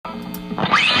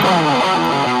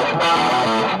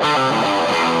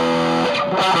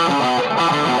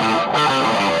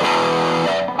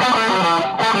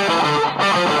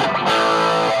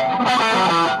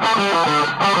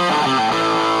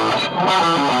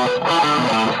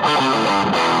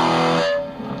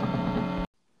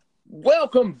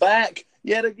Welcome back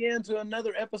yet again to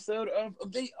another episode of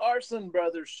the Arson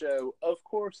Brothers Show, of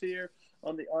course, here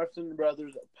on the Arson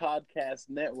Brothers Podcast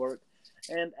Network.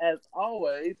 And as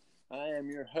always, I am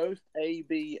your host,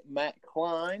 A.B. Matt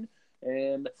Klein,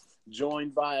 and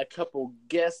joined by a couple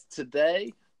guests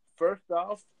today. First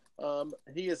off,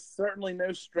 he is certainly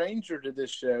no stranger to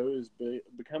this show, is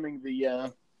becoming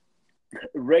the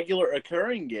regular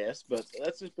occurring guest, but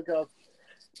that's just because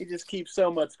he just keeps so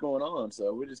much going on,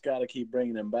 so we just got to keep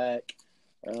bringing him back.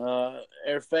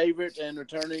 Our favorite and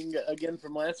returning again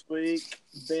from last week,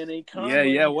 Benny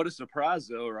Conley. Yeah, what a surprise,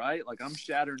 though, right? Like, I'm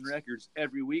shattering records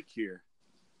every week here.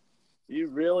 You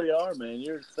really are, man.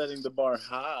 You're setting the bar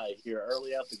high here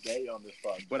early out the gate on this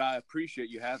podcast. But I appreciate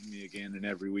you having me again in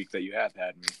every week that you have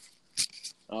had me.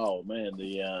 Oh, man,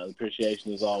 the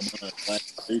appreciation is all mine. Glad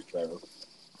to do so.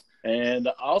 And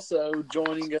also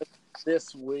joining us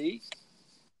this week,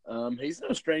 he's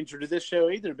no stranger to this show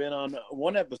either. Been on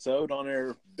one episode, on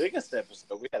our biggest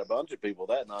episode. We had a bunch of people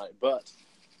that night, but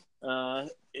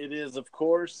it is, of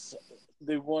course,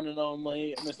 the one and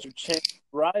only Mr. Chance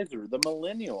Riser, the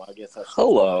millennial, I guess I should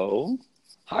Hello.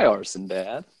 Hi, Arson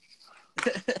Dad.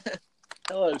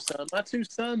 Hello, son. My two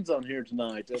sons on here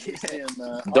tonight.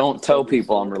 Don't tell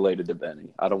people I'm related to Benny.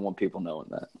 I don't want people knowing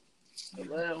that.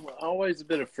 Well, always a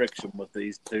bit of friction with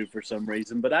these two for some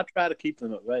reason, but I try to keep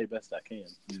them at bay best I can.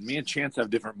 Me and Chance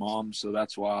have different moms, so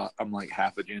that's why I'm like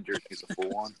half a ginger. He's a full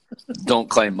one. Don't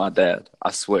claim my dad.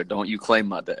 I swear, don't you claim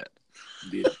my dad.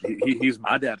 Yeah, he's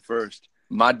my dad first.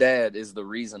 My dad is the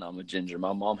reason I'm a ginger.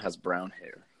 My mom has brown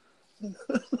hair.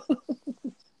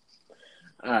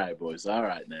 All right, boys. All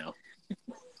right now.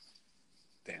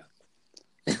 Damn.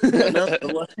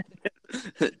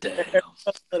 Damn.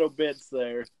 Little bits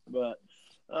there, but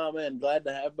oh man, glad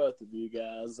to have both of you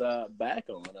guys back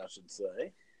on, I should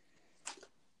say.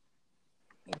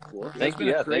 Thank you.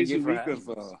 Yeah, crazy week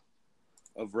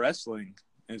of wrestling.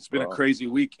 And it's been a crazy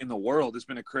week in the world. It's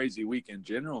been a crazy week in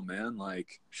general, man.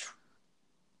 Like,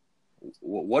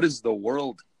 what is the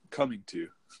world coming to?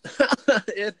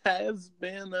 It has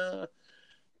been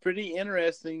pretty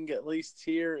interesting, at least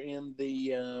here in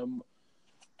the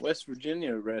West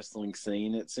Virginia wrestling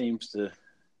scene. It seems to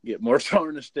get more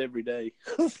tarnished every day.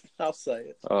 I'll say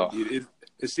it. Oh.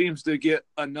 It seems to get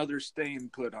another stain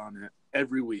put on it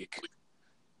every week.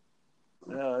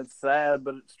 It's sad,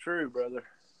 but it's true, brother.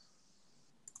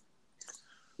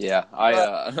 Yeah,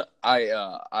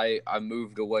 I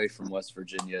moved away from West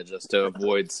Virginia just to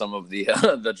avoid some of the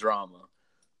the drama.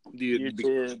 You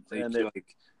did. And like,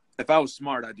 if I was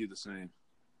smart, I'd do the same.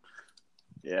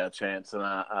 Yeah, Chance, and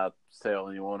I tell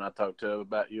anyone I talk to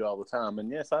about you all the time.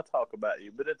 And yes, I talk about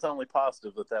you, but it's only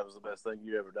positive that was the best thing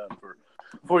you ever done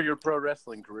for your pro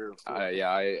wrestling career.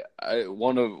 I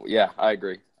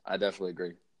agree. I definitely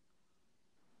agree.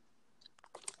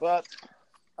 But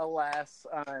alas,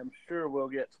 I am sure we'll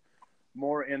get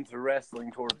more into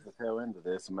wrestling towards the tail end of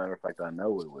this. As a matter of fact, I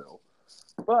know we will.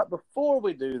 But before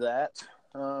we do that,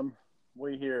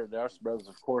 we here at the Arson Brothers,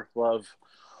 of course, love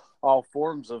all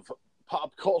forms of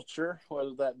pop culture,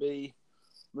 whether that be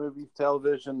movies,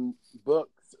 television,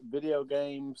 books, video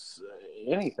games,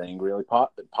 anything really,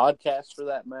 podcasts for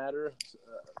that matter,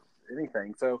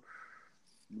 anything. So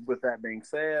with that being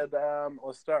said,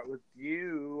 let's start with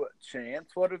you,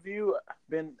 Chance. What have you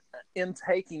been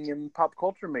intaking in pop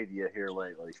culture media here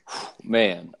lately?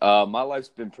 Man, my life's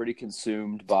been pretty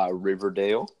consumed by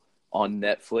Riverdale on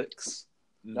Netflix.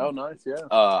 Oh, nice, yeah.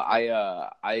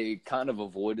 I kind of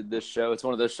avoided this show. It's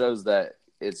one of those shows that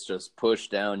it's just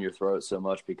pushed down your throat so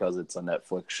much because it's a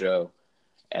Netflix show.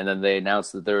 And then they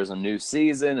announced that there was a new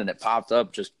season, and it popped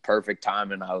up just perfect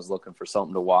timing. I was looking for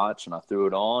something to watch, and I threw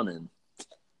it on, and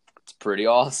it's pretty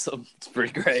awesome. It's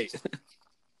pretty great.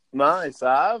 Nice.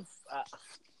 I've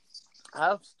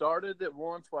started it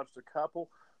once, watched a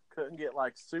couple, couldn't get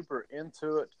like super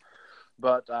into it.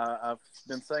 But I've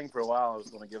been saying for a while I was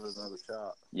going to give it another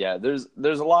shot. Yeah, there's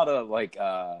a lot of like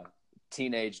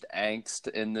teenage angst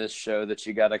in this show that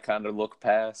you got to kind of look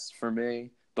past for me.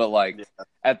 But like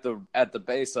at the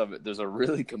base of it, there's a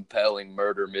really compelling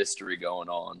murder mystery going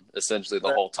on essentially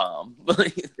the whole time.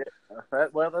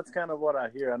 Well, that's kind of what I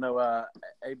hear. I know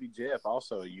AB Jeff,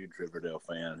 also a huge Riverdale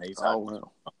fan. He's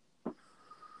I'll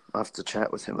have to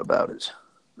chat with him about it.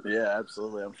 Yeah,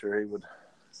 absolutely. I'm sure he would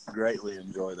greatly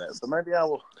enjoy that. So maybe I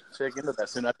will check into that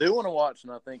soon. I do want to watch,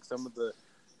 and I think some of the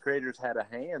creators had a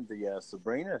hand. The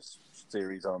Sabrina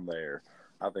series on there.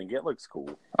 I think it looks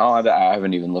cool. Oh, I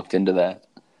haven't even looked into that.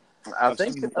 I've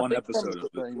seen one episode of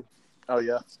it. Oh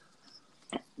yeah,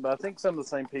 but I think some of the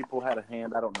same people had a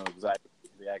hand. I don't know exactly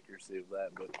the accuracy of that,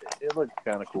 but it looked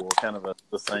kind of cool. Kind of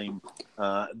the same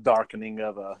darkening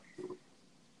of a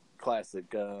classic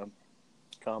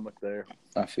comic there.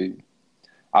 I feel.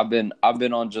 I've been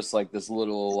on just like this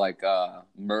little like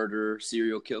murder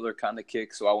serial killer kind of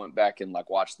kick. So I went back and like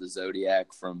watched the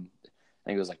Zodiac from I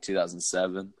think it was like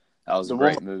 2007. That was a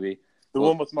great movie. The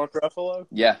one with Mark Ruffalo?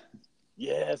 Yeah.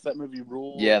 Yes, that movie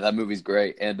rules. Yeah, that movie's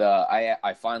great. And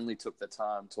I finally took the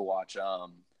time to watch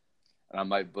and I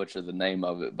might butcher the name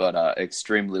of it, but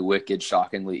Extremely Wicked,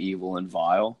 Shockingly Evil, and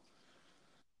Vile.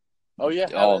 Oh yeah.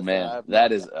 Oh man,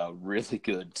 that is really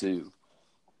good too.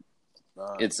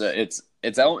 Nice.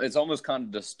 It's almost kind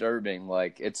of disturbing.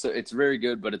 Like it's very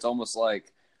good, but it's almost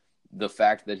like the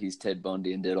fact that he's Ted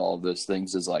Bundy and did all of those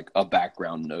things is like a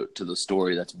background note to the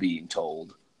story that's being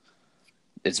told.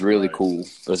 It's really cool.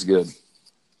 But it's good.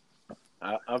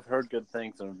 I've heard good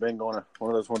things, and I've been one of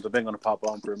those ones I've been going to pop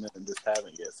on for a minute and just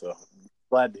haven't yet. So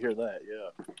glad to hear that. Yeah.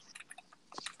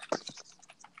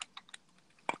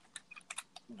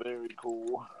 Very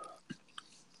cool.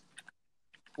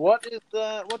 What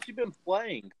you been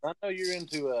playing? I know you're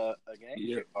into a game.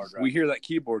 Yeah. We hear that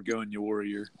keyboard going, you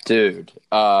warrior. Dude,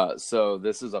 so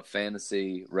this is a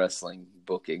fantasy wrestling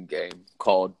booking game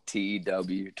called TEW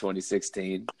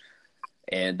 2016.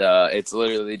 And it's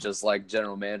literally just like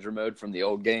general manager mode from the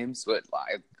old games. But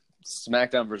like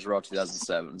SmackDown vs. Raw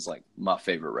 2007 is like my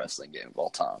favorite wrestling game of all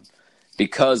time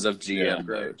because of GM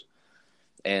mode.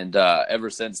 And ever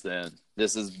since then,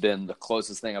 this has been the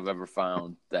closest thing I've ever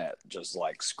found that just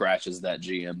like scratches that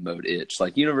GM mode itch.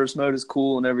 Like universe mode is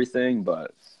cool and everything,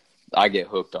 but I get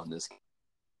hooked on this.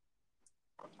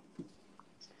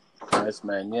 Nice,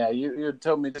 man. Yeah, you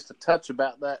told me just a touch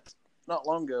about that not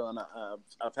long ago, and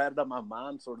I've had it on my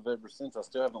mind sort of ever since. I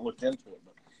still haven't looked into it,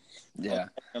 but yeah,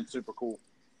 it's super cool.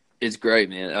 It's great,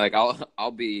 man. Like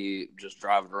I'll be just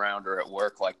driving around or at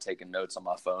work, like taking notes on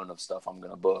my phone of stuff I'm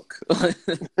gonna book.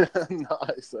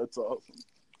 Nice, that's awesome.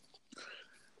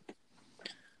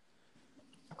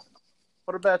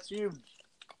 What about you?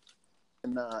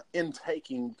 In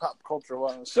taking pop culture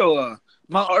wise. So,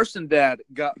 my arson dad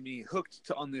got me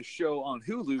hooked on this show on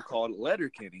Hulu called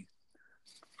Letterkenny.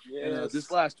 Yes. And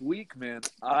this last week, man,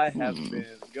 I have been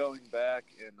going back,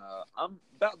 and I'm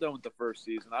about done with the first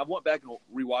season. I went back and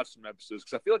rewatched some episodes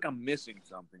because I feel like I'm missing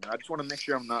something. I just want to make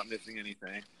sure I'm not missing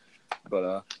anything.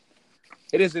 But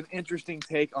it is an interesting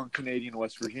take on Canadian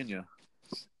West Virginia.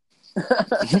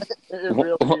 It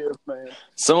really is, man.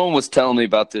 Someone was telling me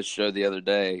about this show the other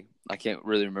day. I can't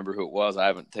really remember who it was. I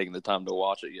haven't taken the time to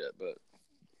watch it yet, but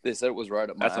they said it was right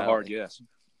up my alley. That's a hard yes.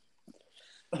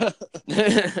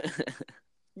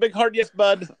 Big hard yes,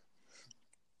 bud.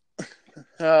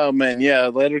 Oh man, yeah,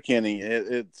 Letterkenny.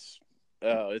 It's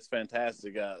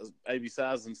fantastic. A.B.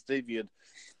 Size and Stevie had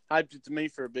hyped it to me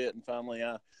for a bit, and finally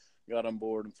I got on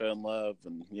board and fell in love,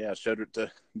 and showed it to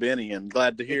Benny, and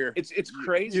glad to hear. It's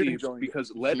crazy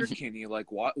because Letterkenny, like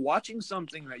watching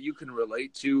something that you can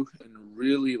relate to and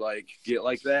really like get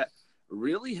like that,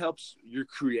 really helps your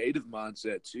creative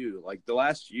mindset too. Like the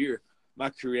last year, my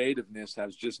creativeness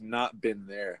has just not been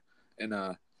there, and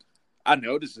I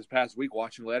noticed this past week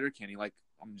watching Letterkenny, like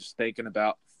I'm just thinking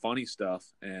about funny stuff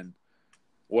and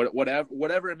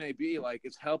whatever it may be, like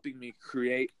it's helping me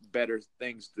create better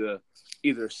things to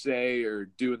either say or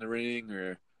do in the ring,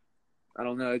 or I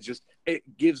don't know.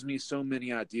 It gives me so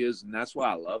many ideas, and that's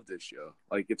why I love this show.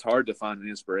 Like it's hard to find an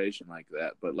inspiration like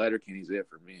that, but Letterkenny's it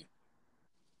for me.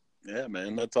 Yeah,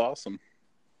 man, that's awesome.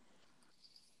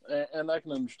 And I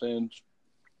can understand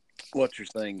what you're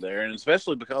saying there, and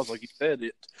especially because, like you said,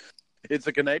 it's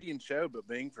a Canadian show, but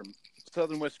being from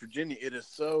Southern West Virginia, it is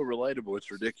so relatable.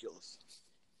 It's ridiculous.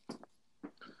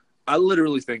 I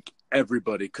literally think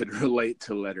everybody could relate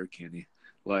to Letterkenny.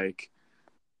 Like,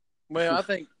 well, I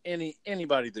think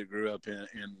anybody that grew up in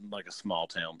like a small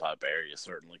town type area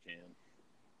certainly can.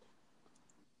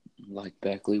 Like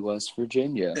Beckley, West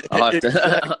Virginia. I'll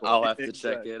have to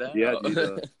check it out. Yeah,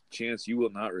 dude, Chance, you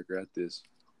will not regret this.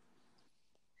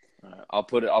 I'll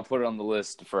put it on the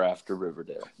list for after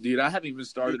Riverdale. Dude, I haven't even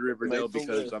started Riverdale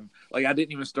because I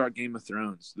didn't even start Game of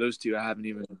Thrones. Those two I haven't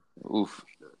even. Oof.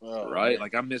 Right?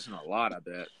 Like I'm missing a lot, I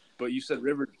bet. But you said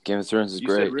Game of Thrones is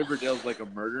great. You said Riverdale's like a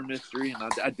murder mystery,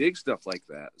 and I dig stuff like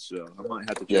that, so I might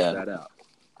have to check that out.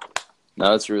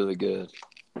 No, it's really good.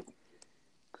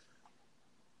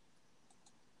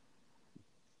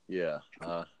 Yeah.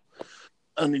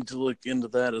 I need to look into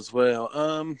that as well.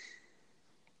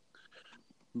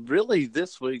 really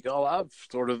this week, all I've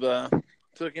sort of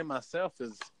took in myself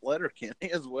is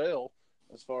Letterkenny as well,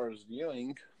 as far as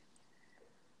viewing.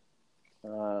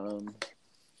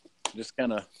 Just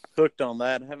kind of hooked on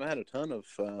that. I haven't had a ton of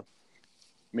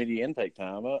media intake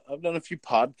time. I've done a few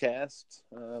podcasts,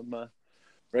 my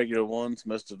regular ones.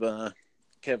 Most of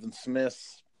Kevin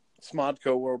Smith's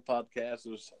Smodco World podcast.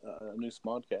 There's a new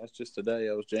Smodcast just today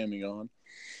I was jamming on.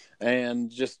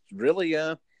 And just really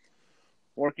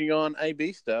working on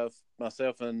AB stuff.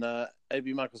 Myself and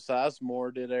AB Michael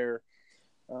Sizemore did our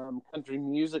country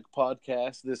music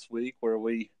podcast this week, where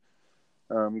we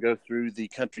go through the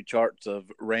country charts of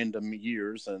random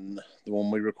years, and the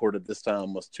one we recorded this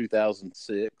time was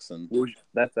 2006, and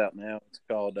that's out now. It's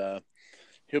called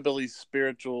Hillbillies,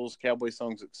 Spirituals, Cowboy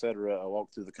Songs, etc. I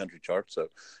walk through the country charts, so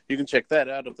you can check that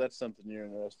out if that's something you're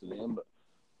interested in. But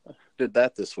I did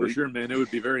that this week. For sure, man. It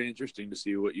would be very interesting to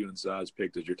see what you and Size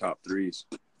picked as your top threes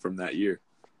from that year.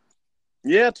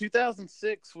 Yeah,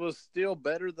 2006 was still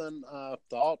better than I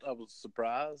thought. I was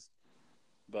surprised.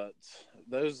 But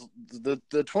the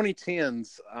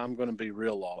 2010s, I'm going to be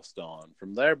real lost on.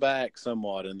 From there back,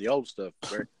 somewhat, and the old stuff,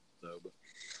 very so. But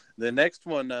the next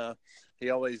one, he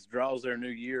always draws their new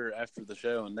year after the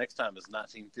show, and next time is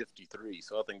 1953.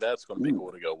 So I think that's going to be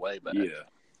cool to go way back. Yeah,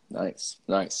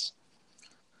 nice.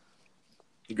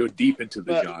 You go deep into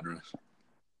the genre.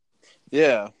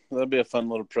 Yeah, that'd be a fun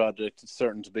little project. It's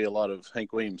certain to be a lot of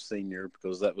Hank Williams Sr.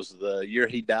 because that was the year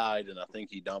he died, and I think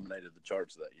he dominated the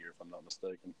charts that year, if I'm not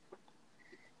mistaken.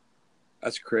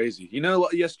 That's crazy. You know,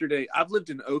 yesterday, I've lived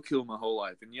in Oak Hill my whole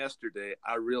life, and yesterday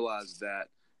I realized that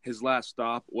his last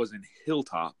stop was in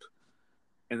Hilltop.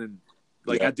 And then,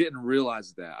 I didn't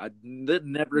realize that. That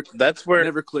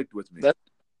never clicked with me.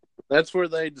 That's where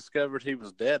they discovered he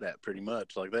was dead at, pretty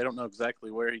much. Like, they don't know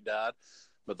exactly where he died.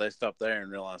 But they stopped there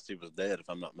and realized he was dead, if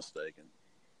I'm not mistaken.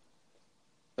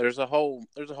 There's a whole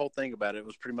thing about it. It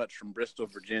was pretty much from Bristol,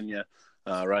 Virginia,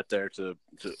 right there to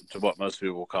what most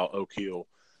people call Oak Hill.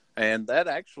 And that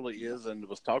actually is, and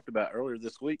was talked about earlier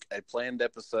this week, a planned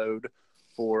episode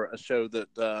for a show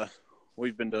that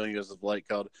we've been doing as of late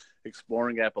called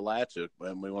Exploring Appalachia.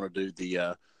 And we want to do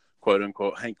the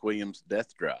quote-unquote Hank Williams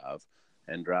Death Drive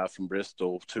and drive from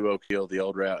Bristol to Oak Hill, the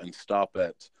old route, and stop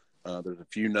at there's a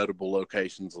few notable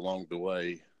locations along the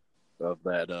way of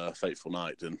that fateful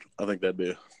night, and I think that'd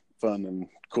be a fun and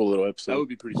cool little episode. That would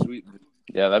be pretty sweet.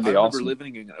 Yeah, that'd be awesome. I remember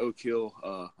living in Oak Hill.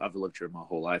 I've lived here my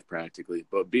whole life practically,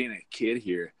 but being a kid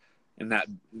here, and that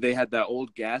they had that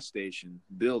old gas station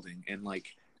building, and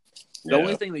the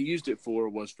only thing they used it for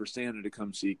was for Santa to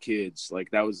come see kids.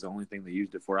 That was the only thing they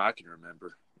used it for I can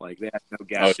remember. They had no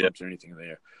gas pumps or anything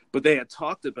there, but they had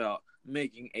talked about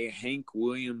making a Hank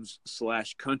Williams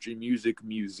 / country music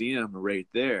museum right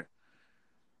there.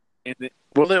 And it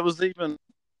was even, I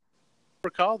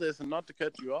recall this, and not to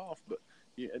cut you off, but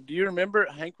do you remember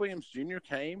Hank Williams Jr.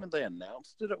 came and they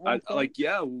announced it at one point?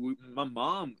 My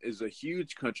mom is a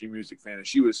huge country music fan, and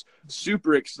she was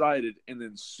super excited and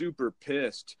then super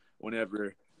pissed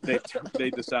whenever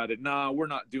they decided, nah, we're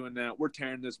not doing that. We're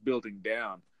tearing this building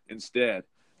down instead.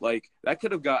 That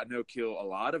could have gotten Oak Hill a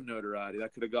lot of notoriety.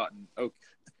 That could have gotten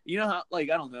you know how, I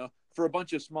don't know, for a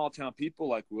bunch of small town people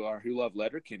like we are who love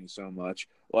Letterkenny so much,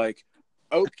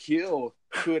 Oak Hill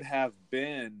could have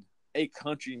been a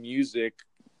country music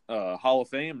Hall of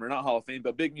Fame, or not Hall of Fame,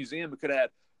 but big museum. It could have had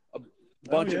a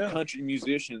bunch of country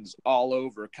musicians all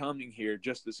over coming here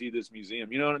just to see this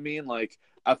museum. You know what I mean?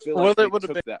 I feel like they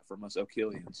took that from us Oak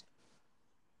Hillians.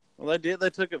 Well, they did. They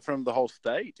took it from the whole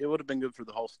state. It would have been good for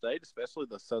the whole state, especially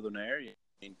the southern area.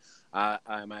 I mean,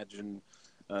 I imagine,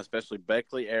 especially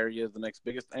Beckley area, the next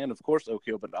biggest, and of course Oak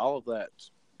Hill. But all of that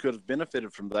could have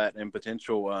benefited from that and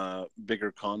potential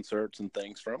bigger concerts and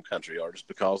things from country artists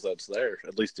because that's there,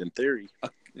 at least in theory.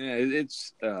 Yeah,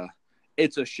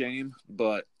 it's a shame,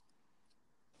 but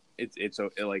it's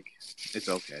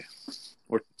okay.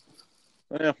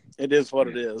 Yeah, it is what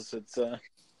it is. It's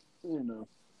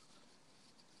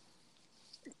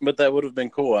But that would have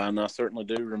been cool, and I certainly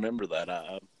do remember that.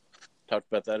 I've talked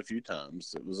about that a few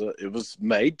times. It was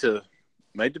made to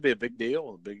be a big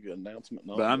deal, a big announcement.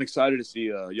 But I'm excited to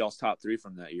see y'all's top three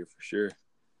from that year for sure.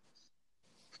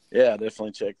 Yeah,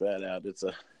 definitely check that out.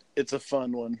 It's a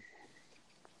fun one.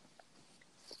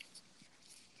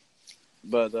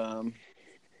 But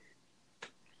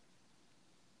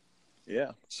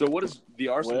yeah. So what is the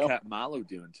Arson Cat Milo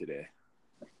doing today?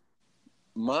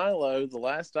 Milo, the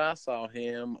last I saw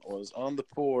him was on the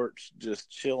porch just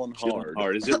chilling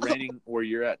hard. Is it raining where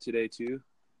you're at today too?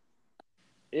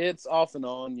 It's off and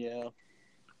on, yeah.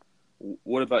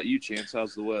 What about you, Chance?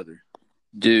 How's the weather?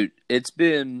 Dude, it's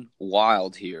been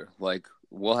wild here.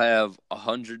 we'll have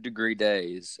 100-degree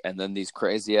days, and then these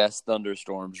crazy ass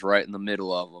thunderstorms right in the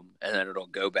middle of them, and then it'll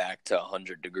go back to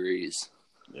 100 degrees.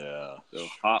 Yeah. So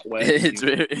hot, wet.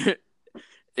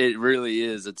 It really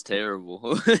is. It's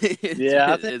terrible.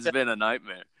 It's been a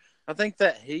nightmare. I think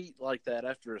that heat like that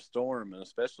after a storm, and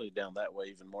especially down that way,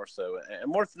 even more so.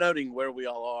 And worth noting where we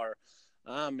all are.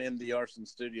 I'm in the Arson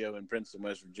studio in Princeton,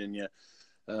 West Virginia.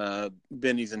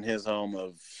 Benny's in his home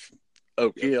of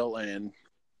Oak Hill. And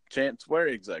Chance, where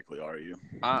exactly are you?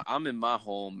 I'm in my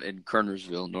home in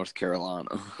Kernersville, North Carolina.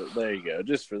 So there you go,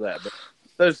 just for that. But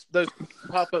those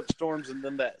pop-up storms and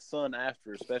then that sun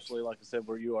after, especially, like I said,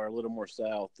 where you are a little more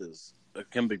south,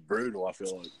 it can be brutal, I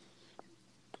feel like.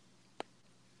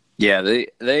 Yeah,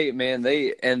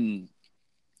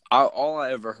 all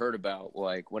I ever heard about,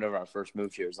 like, whenever I first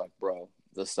moved here, is like, bro,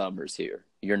 the summer's here.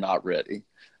 You're not ready.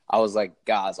 I was like,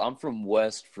 guys, I'm from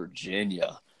West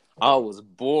Virginia. I was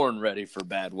born ready for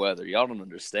bad weather. Y'all don't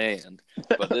understand.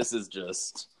 But this is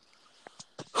just,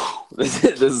 this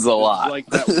is a lot. Like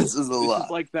that, this is a lot. This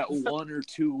is like that 1 or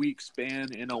 2 week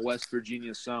span in a West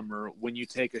Virginia summer when you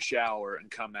take a shower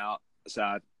and come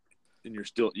outside and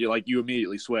you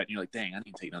immediately sweat and you're like, dang, I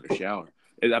need to take another shower.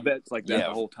 I bet it's like that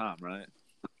the whole time, right?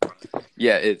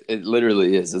 Yeah, it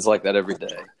literally is. It's like that every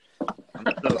day.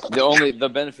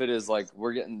 The benefit is, like,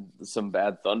 we're getting some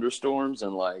bad thunderstorms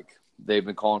and, like, they've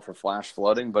been calling for flash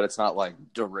flooding, but it's not like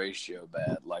derecho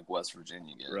bad like West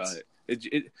Virginia gets. Right.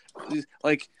 It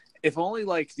like, if only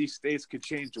like these states could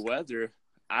change the weather,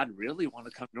 I'd really want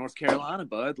to come to North Carolina,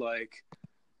 bud. Like,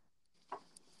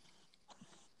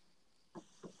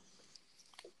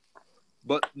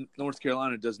 but North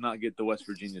Carolina does not get the West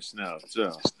Virginia snow,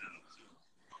 so.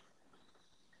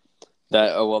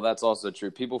 That's also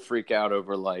true. People freak out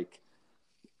over, like,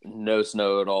 no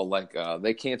snow at all. Like,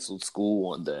 they canceled school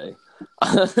one day.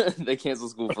 They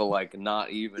canceled school for, like, not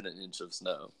even an inch of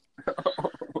snow.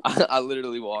 I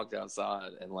literally walked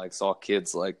outside and, like, saw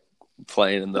kids, like,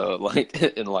 playing in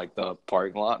the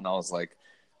parking lot, and I was like,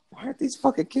 why aren't these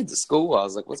fucking kids at school? I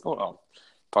was like, what's going on?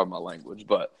 Pardon my language,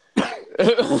 but I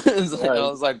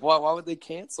was like, why would they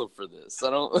cancel for this? I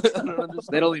don't understand.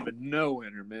 They don't even know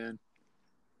winter, man.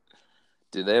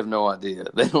 Dude, they have no idea.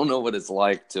 They don't know what it's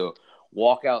like to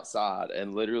walk outside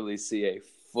and literally see a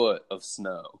foot of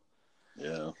snow.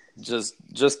 Yeah.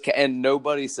 And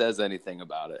nobody says anything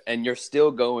about it. And you're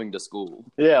still going to school.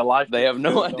 Yeah, life. They have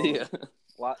no idea.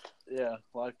 Life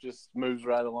just moves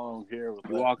right along here.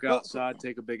 You walk outside,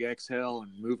 take a big exhale,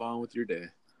 and move on with your day.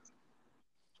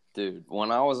 Dude,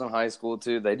 when I was in high school,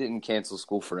 too, they didn't cancel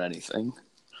school for anything.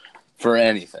 For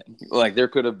anything. Like, there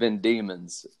could have been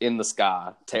demons in the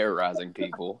sky terrorizing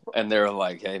people, and they're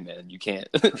like, hey, man, you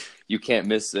can't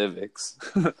miss civics.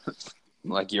 I'm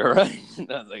like, you're right.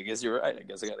 I guess you're right. I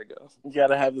guess I gotta go. You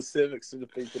gotta have the civics to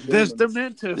defeat the demons. There's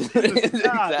dementors in the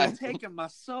sky. They're taking my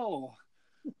soul.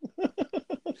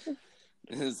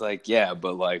 It's like, yeah,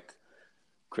 but, like,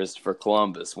 Christopher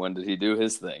Columbus, when did he do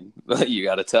his thing? You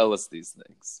gotta tell us these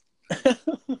things.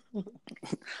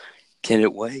 Can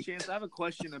it wait? Chance, I have a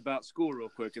question about school real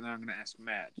quick, and then I'm going to ask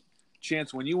Matt.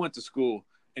 Chance, when you went to school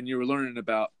and you were learning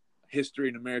about history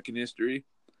and American history,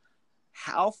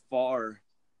 how far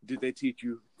did they teach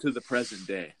you to the present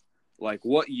day? Like,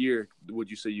 what year would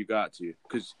you say you got to?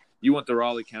 Because you went to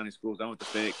Raleigh County schools. I went to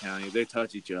Fayette County. They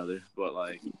touch each other, but,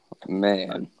 like...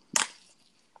 Man.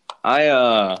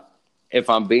 If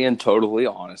I'm being totally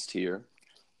honest here,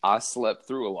 I slept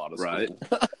through a lot of school. Right.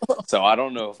 So I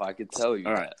don't know if I could tell you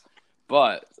that.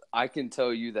 But I can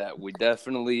tell you that we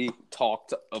definitely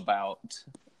talked about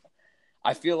 –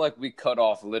 I feel like we cut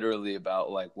off literally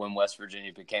about, like, when West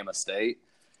Virginia became a state.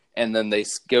 And then they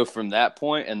go from that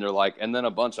point, and they're like – and then a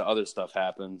bunch of other stuff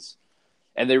happens.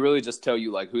 And they really just tell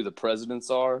you, like, who the presidents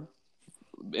are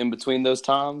in between those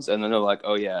times. And then they're like,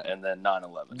 oh, yeah, and then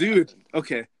 9/11. Dude, happened.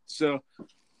 Okay, so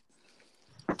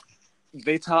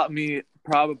they taught me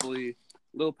probably a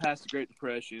little past the Great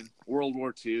Depression, World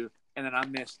War II. And then I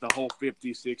missed the whole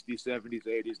 50s, 60s, 70s,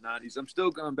 80s, 90s. I'm still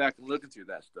going back and looking through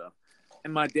that stuff.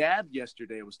 And my dad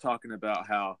yesterday was talking about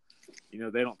how,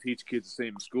 they don't teach kids the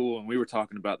same in school. And we were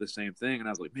talking about the same thing. And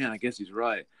I was like, man, I guess he's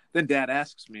right. Then Dad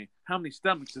asks me, how many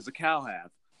stomachs does a cow have?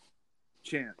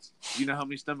 Chance, do you know how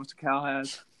many stomachs a cow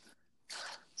has?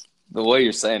 The way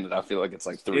you're saying it, I feel like it's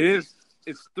like 3. It is.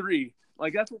 It's 3.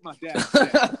 Like, that's what my dad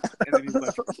said. And then he's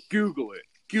like, Google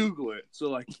it. So,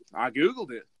 like, I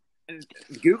Googled it. And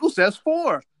Google says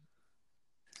 4.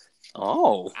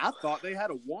 Oh. I thought they had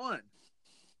a 1.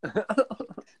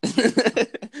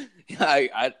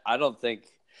 I don't think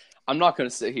 – I'm not going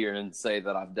to sit here and say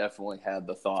that I've definitely had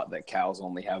the thought that cows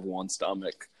only have 1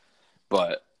 stomach.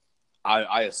 But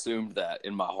I assumed that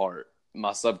in my heart.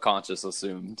 my subconscious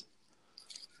assumed.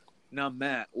 Now,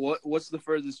 Matt, what's the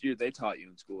furthest year they taught you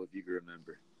in school, if you can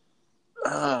remember?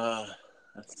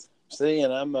 See,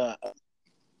 and I'm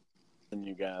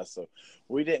you guys, so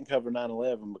we didn't cover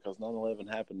 9/11 because 9/11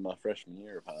 happened my freshman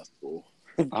year of high school.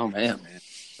 Oh man,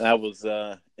 I was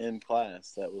in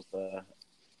class. That was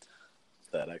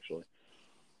that actually.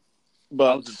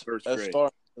 But I was in first as grade.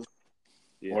 far as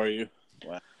Yeah. were you?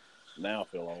 Wow. Now I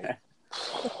feel old.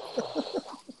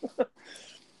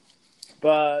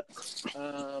 But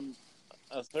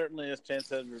I certainly, as Chance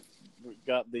said,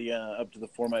 got the up to the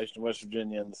formation of West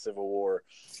Virginia and the Civil War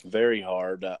very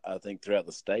hard. I think throughout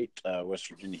the state, West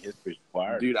Virginia history is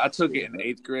required. Dude, I took it in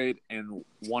 8th grade and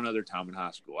one other time in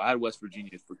high school. I had West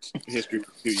Virginia history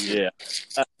for 2 years.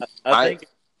 Yeah,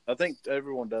 I think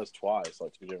everyone does twice,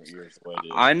 like 2 different years. The way it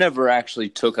is. I never actually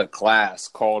took a class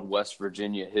called West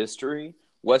Virginia history.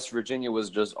 West Virginia was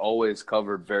just always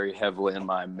covered very heavily in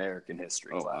my American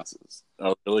history classes.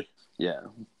 Oh, really? Yeah.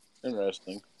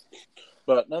 Interesting.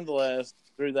 But nonetheless,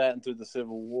 through that and through the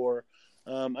Civil War,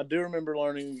 I do remember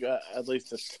learning at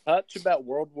least a touch about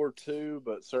World War II,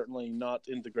 but certainly not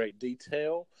into great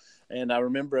detail. And I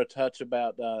remember a touch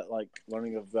about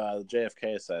learning of the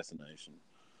JFK assassination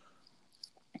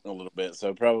a little bit.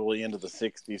 So probably into the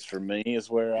 60s for me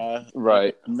is where I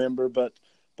remember. But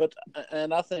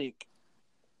and I think,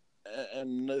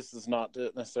 and this is not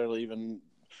necessarily even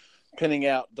pinning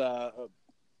out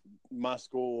my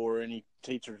school or any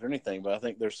teachers or anything, but I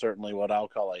think there's certainly what I'll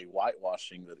call a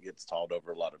whitewashing that gets taught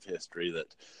over a lot of history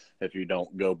that if you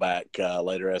don't go back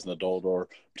later as an adult or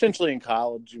potentially in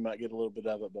college, you might get a little bit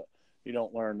of it, but you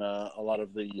don't learn a lot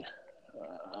of the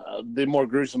more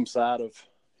gruesome side of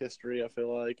history, I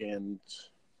feel like, and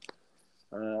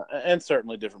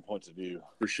certainly different points of view.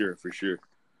 For sure.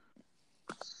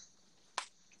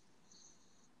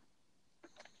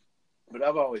 But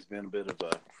I've always been a bit of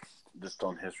a, just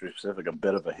on history specific, a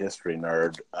bit of a history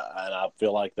nerd. And I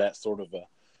feel like that sort of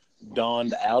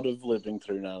dawned out of living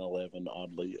through 9/11,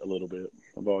 oddly, a little bit.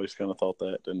 I've always kind of thought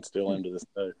that and still am to this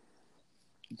day.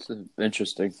 It's an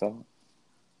interesting thought.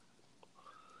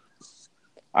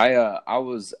 I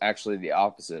was actually the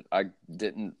opposite. I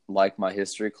didn't like my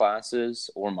history classes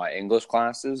or my English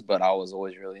classes, but I was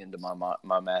always really into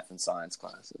my math and science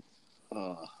classes.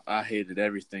 I hated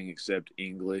everything except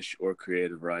English or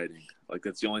creative writing. Like,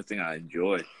 that's the only thing I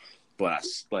enjoyed. But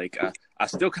I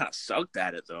still kind of sucked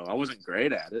at it, though. I wasn't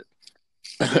great at it.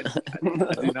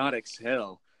 I did not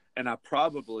excel. And I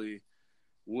probably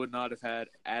would not have had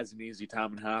as an easy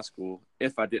time in high school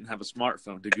if I didn't have a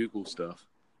smartphone to Google stuff.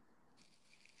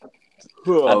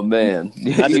 Oh man,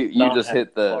 you just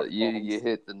hit you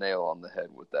hit the nail on the head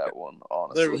with that one.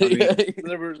 Honestly,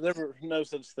 there were no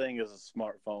such thing as a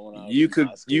smartphone. When I was you in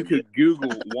high school. You could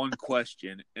Google one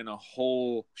question and a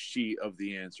whole sheet of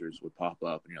the answers would pop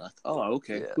up, and you're like, oh,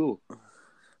 okay, cool.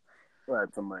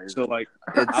 That's amazing. So like,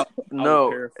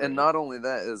 and not only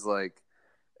that is like,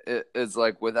 it's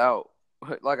like without,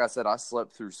 like I said, I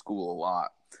slept through school a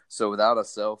lot, so without a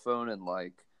cell phone and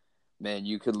like. Man,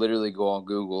 you could literally go on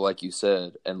Google, like you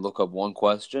said, and look up one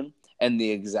question, and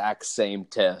the exact same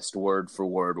test, word for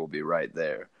word, will be right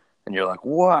there. And you're like,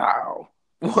 wow,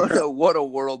 what a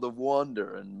world of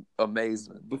wonder and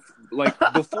amazement. Like,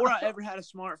 before I ever had a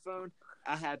smartphone,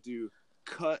 I had to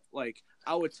cut, like,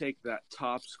 I would take that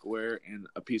top square in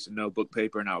a piece of notebook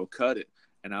paper, and I would cut it,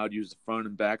 and I would use the front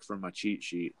and back for my cheat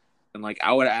sheet. And, like,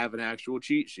 I would have an actual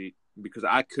cheat sheet because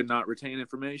I could not retain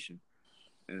information.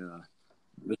 And,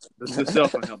 the cell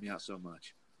phone helped me out so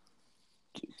much.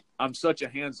 I'm such a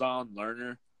hands-on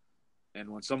learner,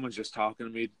 and when someone's just talking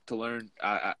to me to learn,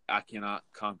 I cannot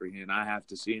comprehend. I have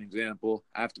to see an example.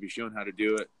 I have to be shown how to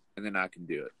do it, and then I can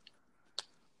do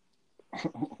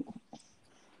it.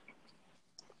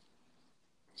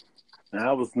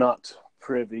 I was not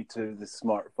privy to the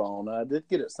smartphone. I did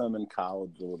get it some in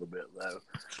college a little bit, though,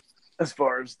 as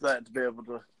far as that to be able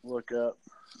to look up.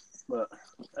 But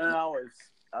I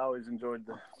always enjoyed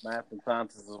the math and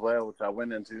sciences as well, which I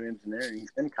went into engineering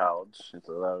in college.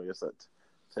 So I guess that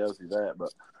tells you that.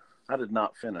 But I did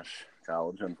not finish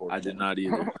college, unfortunately. I did not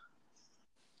either.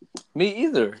 Me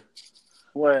either.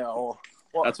 Well,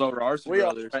 that's why we're Arson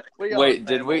brothers. Wait,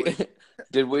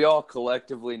 did we all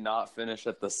collectively not finish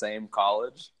at the same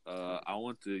college? I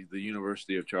went to the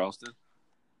University of Charleston.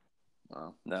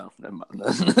 Oh, no, never mind.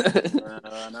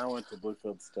 And I went to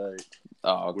Bluefield State.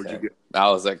 Oh, okay. Where'd you get? I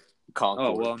was like Concord.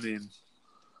 Oh, well, I mean,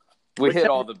 we hit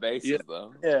all the bases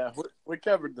though. Yeah, we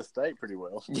covered the state pretty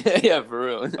well. Yeah, for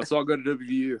real. Let's all go to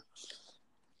WVU.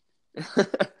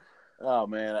 Oh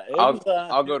man,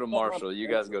 I'll go to Marshall. You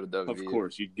guys go to WVU. Of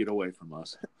course, you'd get away from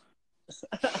us.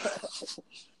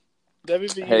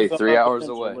 WVU Hey, is on 3 my hours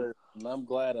potential away. list, and I'm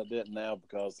glad I didn't now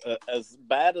because as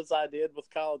bad as I did with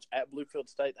college at Bluefield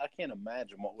State, I can't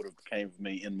imagine what would have became of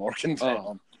me in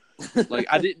Morgantown. Like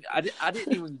I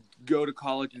didn't even go to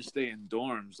college and stay in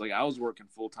dorms. Like I was working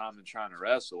full time and trying to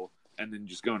wrestle, and then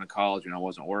just going to college and I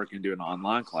wasn't working, doing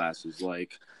online classes.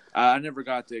 Like I never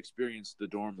got to experience the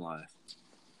dorm life.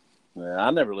 Yeah,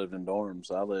 I never lived in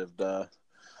dorms.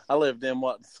 I lived in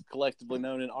what's collectively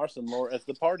known in arson lore as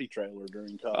the party trailer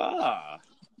during college. Ah,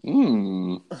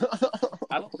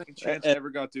 I don't think Chance ever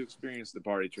got to experience the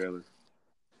party trailer.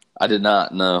 I did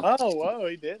not, no. Oh,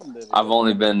 he didn't. Did he? I've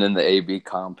only been in the AB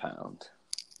compound.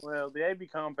 Well, the AB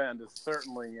compound is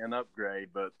certainly an upgrade,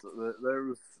 but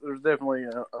there's definitely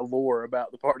a lore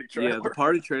about the party trailer. Yeah, the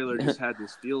party trailer just had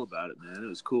this feel about it, man. It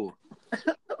was cool.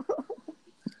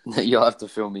 You'll have to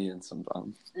fill me in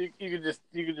sometime. You could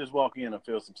just walk in and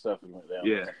feel some stuff that went down.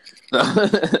 Yeah.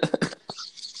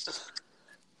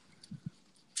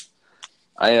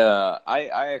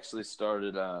 I actually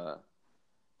started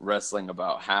wrestling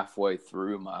about halfway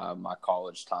through my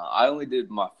college time. I only did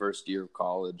my first year of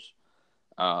college,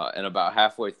 and about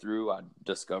halfway through, I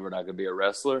discovered I could be a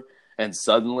wrestler. And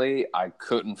suddenly, I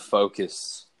couldn't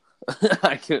focus.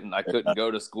 I couldn't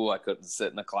go to school. I couldn't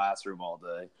sit in a classroom all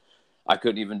day. I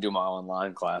couldn't even do my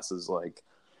online classes. Like,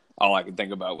 all I could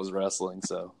think about was wrestling.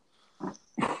 So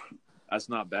That's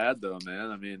not bad though, man.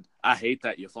 I mean, I hate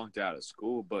that you flunked out of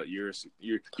school, but you're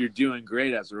doing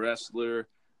great as a wrestler,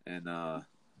 and I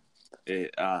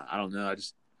don't know.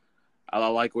 I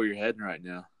like where you're heading right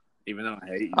now, even though I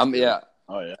hate you. Yeah.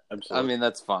 Oh yeah, absolutely. I mean,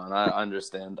 that's fine. I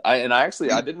understand. I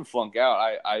didn't flunk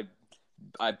out.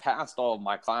 I passed all of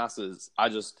my classes.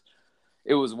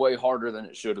 It was way harder than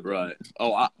it should have been. Right.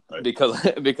 Oh,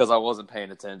 because I wasn't paying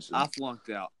attention. I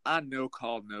flunked out. I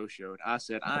no-called, no-showed. I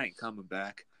said, I ain't coming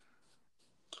back.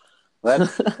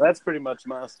 That's pretty much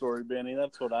my story, Benny.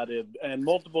 That's what I did, and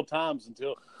multiple times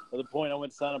until at the point I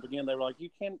went to sign up again. They were like, "You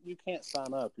can't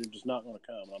sign up. You're just not going to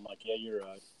come." And I'm like, "Yeah, you're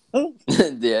right."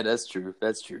 Yeah, that's true.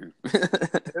 That's true.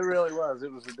 It really was.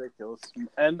 It was ridiculous.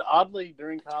 And oddly,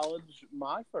 during college,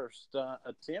 my first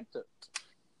attempt at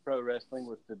pro wrestling,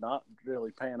 which did not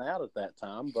really pan out at that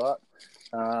time, but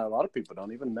a lot of people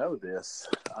don't even know this.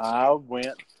 I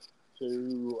went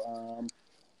to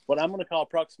what I'm going to call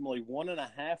approximately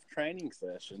 1.5 training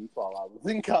sessions while I was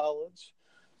in college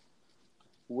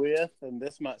with, and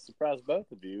this might surprise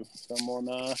both of you, someone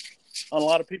on a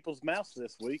lot of people's mouths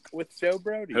this week, with Joe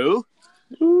Brody. Who?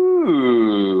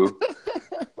 Ooh.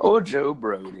 Oh, Joe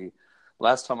Brody.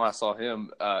 Last time I saw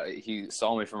him, he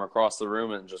saw me from across the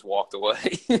room and just walked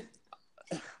away.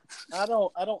 I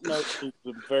don't know if he's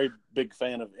a very big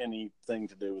fan of anything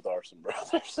to do with Arson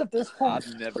Brothers at this point.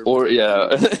 I've never. Or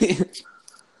yeah.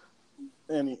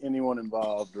 Anyone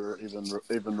involved or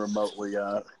even remotely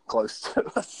close to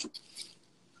us.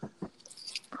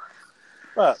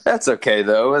 But That's okay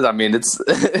though. I mean,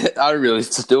 I really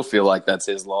still feel like that's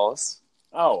his loss.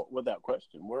 oh, without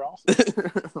question, we're awesome.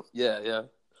 Yeah.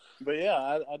 But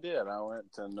yeah, I did. I went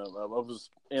and I was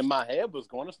in my head was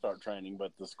going to start training,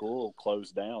 but the school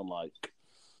closed down like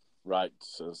right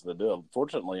as they did.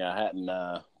 Fortunately, I hadn't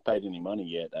paid any money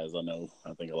yet, as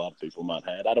I think a lot of people might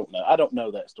have. I don't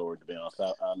know that story, to be honest.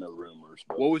 I know rumors.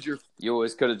 But... What was your? You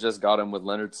always could have just got him with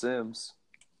Leonard Sims.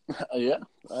 Yeah,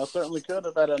 I certainly could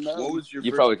have had a no. What was your?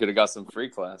 You probably could have got some free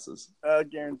classes.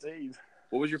 Guaranteed.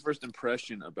 What was your first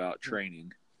impression about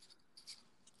training?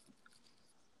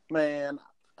 Man,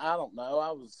 I don't know.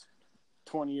 I was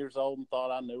 20 years old and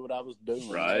thought I knew what I was doing.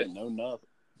 Right. I didn't know nothing.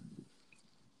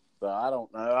 So I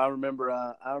don't know. I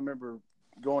remember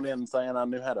going in and saying I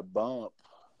knew how to bump,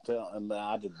 and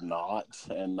I did not.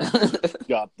 And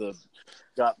got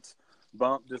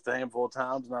bumped just a handful of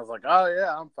times, and I was like, "Oh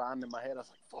yeah, I'm fine." In my head, I was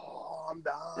like, "Oh, I'm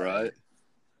done." Right.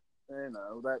 You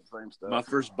know, that same stuff. My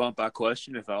first bump, I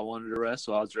questioned if I wanted to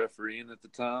wrestle. I was refereeing at the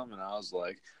time, and I was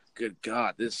like, "Good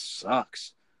God, this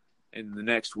sucks." And the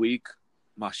next week,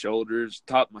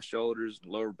 top of my shoulders,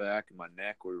 lower back, and my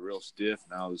neck were real stiff,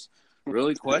 and I was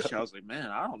really questioning. I was like, "Man,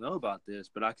 I don't know about this,"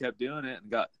 but I kept doing it and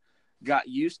got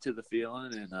used to the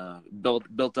feeling and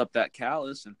built up that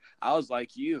callus. And I was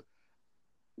like you,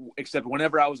 except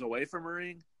whenever I was away from a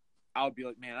ring, I would be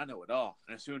like, "Man, I know it all."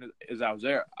 And as soon as I was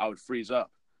there, I would freeze up.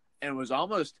 And it was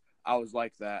almost I was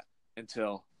like that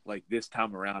until like this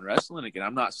time around wrestling again.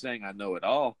 I'm not saying I know it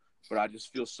all, but I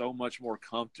just feel so much more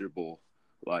comfortable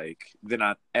like than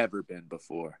I've ever been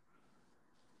before.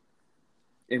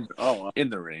 In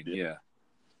the ring, yeah.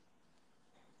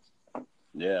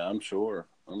 Yeah, I'm sure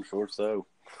so.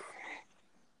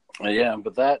 Yeah,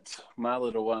 but that's my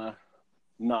little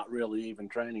not really even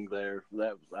training there.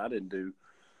 That I didn't do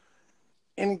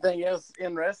anything else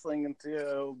in wrestling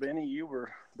until, Benny, you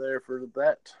were there for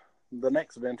the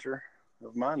next venture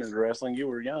of mine in wrestling. You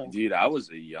were young. Dude, I was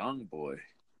a young boy.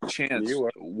 Chance, You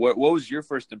were. what was your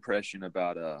first impression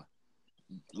about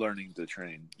learning to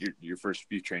train? Your first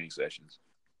few training sessions?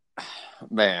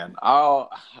 Man,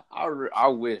 I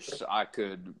wish I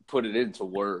could put it into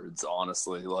words,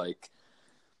 honestly. Like,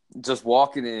 just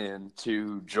walking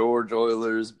into George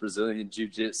Euler's Brazilian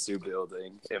Jiu-Jitsu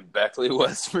building in Beckley,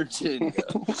 West Virginia,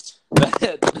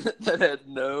 that had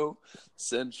no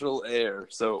central air,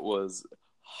 so it was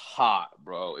hot,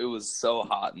 bro. It was so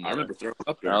hot in there. I remember throwing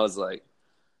up there. And I was like,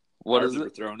 I remember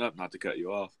throwing up, not to cut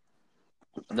you off.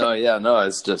 No,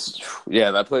 it's just,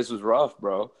 that place was rough,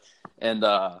 bro. And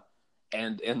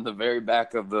in the very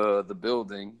back of the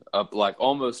building, up like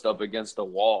almost up against a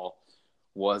wall,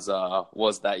 was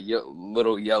that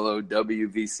little yellow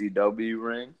WVCW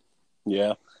ring.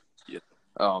 Yeah.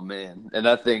 Oh man, and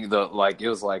that thing, it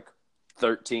was like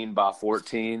 13 by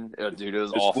 14. Dude, it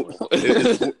was awful.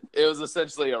 It was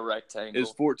essentially a rectangle. It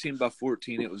was 14 by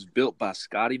 14. It was built by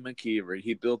Scotty McKeever.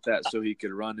 He built that so he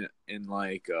could run it in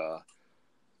like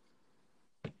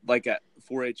at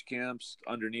 4-H camps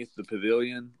underneath the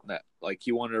pavilion. That like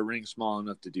he wanted a ring small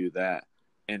enough to do that.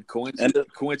 And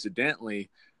coincidentally,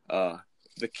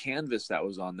 the canvas that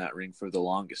was on that ring for the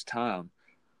longest time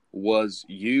was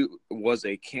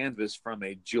a canvas from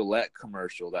a Gillette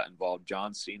commercial that involved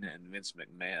John Cena and Vince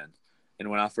McMahon. And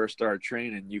when I first started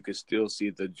training, you could still see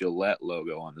the Gillette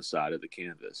logo on the side of the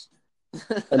canvas.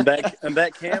 and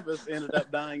that canvas ended up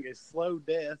dying a slow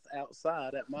death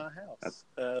outside at my house.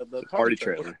 The party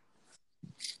trailer.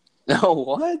 Oh,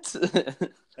 what?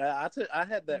 I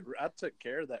took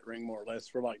care of that ring more or less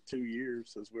for like 2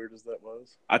 years, as weird as that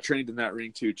was. I trained in that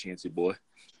ring too, Chancey boy.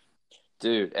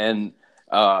 Dude, and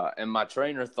my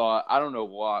trainer thought, I don't know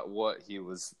what he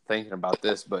was thinking about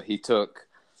this, but he took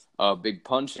a big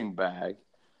punching bag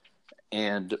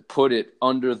and put it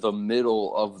under the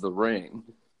middle of the ring.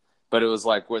 But it was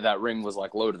like where that ring was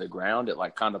like low to the ground. It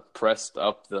like kind of pressed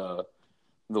up the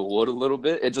wood a little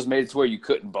bit. It just made it to where you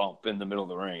couldn't bump in the middle of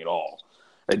the ring at all.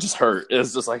 It just hurt. It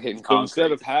was just like hitting concrete.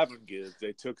 Instead of having give,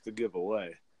 they took the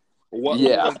giveaway. It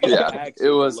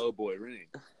was a low boy ring.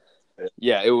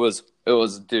 Yeah, it was,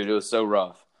 dude, it was so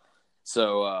rough.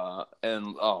 So,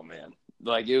 and oh man,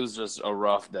 like it was just a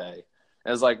rough day. It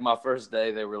was like my first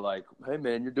day, they were like, hey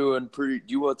man, do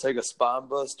you want to take a spine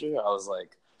buster? I was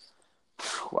like,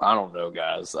 I don't know,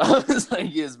 guys. I was like,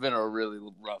 it's been a really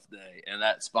rough day. And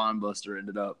that spine buster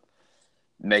ended up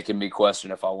making me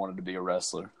question if I wanted to be a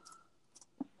wrestler.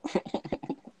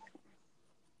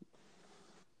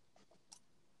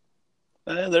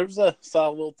 There was a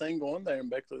solid little thing going there in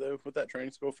Beckley, though, with that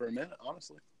training school for a minute,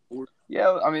 honestly.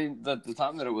 Yeah, I mean, the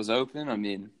time that it was open, I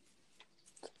mean,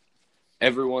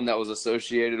 everyone that was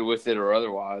associated with it or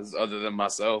otherwise, other than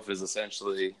myself, is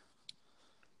essentially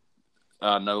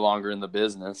no longer in the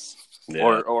business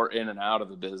or in and out of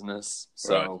the business.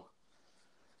 So, right.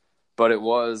 But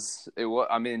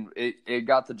I mean, it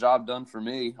got the job done for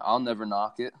me. I'll never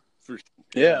knock it.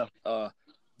 Yeah.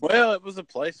 Well, it was a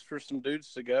place for some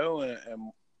dudes to go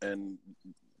and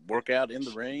work out in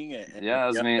the ring. And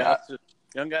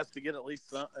young guys to get at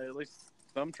least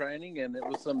some training, and it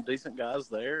was some decent guys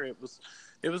there. It was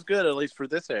good, at least for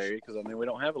this area, because I mean we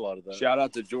don't have a lot of those. Shout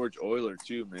out to George Euler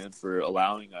too, man, for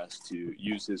allowing us to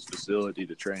use his facility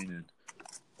to train in.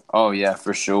 Oh yeah,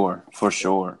 for sure,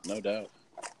 no doubt.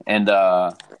 And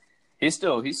he's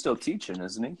still teaching,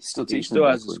 isn't he? He still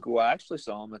has a school. I actually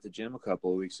saw him at the gym a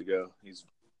couple of weeks ago.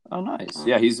 Oh, nice.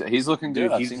 Yeah, he's looking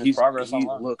good. I've seen his progress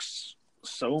online. He looks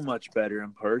so much better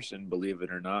in person, believe it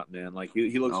or not, man. Like,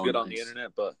 he looks good on the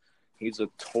internet, but he's a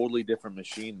totally different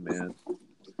machine, man.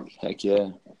 Heck yeah.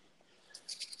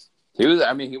 He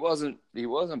wasn't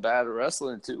bad at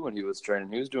wrestling, too, when he was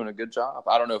training. He was doing a good job.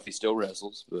 I don't know if he still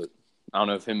wrestles, but I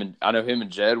know him and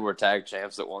Jed were tag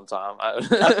champs at one time. I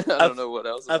don't know what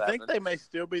else has happened. I think they may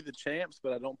still be the champs,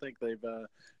 but I don't think they've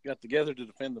got together to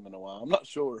defend them in a while. I'm not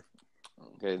sure.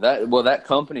 Okay, that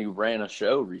company ran a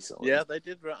show recently. Yeah, they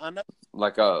did. I know.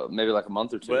 Maybe a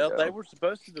month or two ago. Well, they were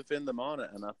supposed to defend them on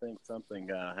it, and I think something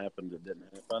happened that didn't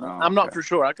happen. I'm not for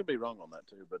sure. I could be wrong on that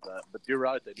too, but you're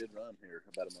right. They did run here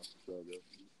about a month or so ago.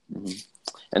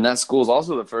 Mm-hmm. And that school is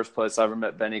also the first place I ever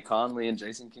met Benny Conley and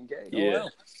Jason Kincaid. Yeah.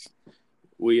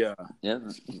 We I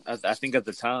think at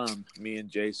the time, me and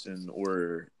Jason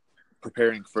were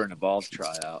preparing for an Evolve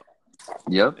tryout.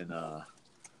 Yep.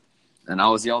 And I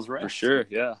was y'all's ref. For sure,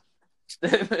 yeah.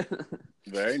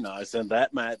 Very nice. And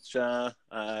that match,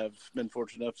 I've been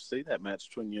fortunate enough to see that match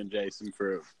between you and Jason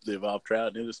for the Evolve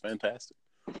tryout, and it was fantastic.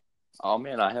 Oh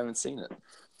man, I haven't seen it.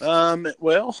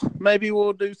 Well, maybe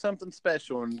we'll do something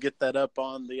special and get that up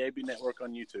on the AB Network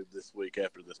on YouTube this week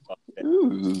after this podcast.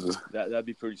 Ooh. That'd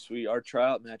be pretty sweet. Our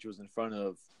tryout match was in front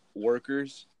of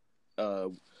workers.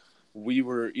 We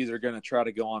were either going to try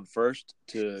to go on first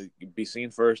to be seen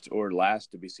first or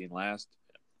last to be seen last.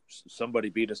 Somebody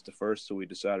beat us to first, so we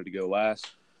decided to go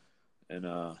last. And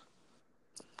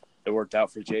it worked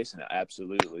out for Jason,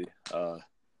 absolutely.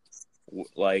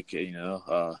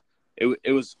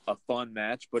 It was a fun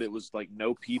match, but it was like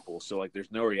no people, so like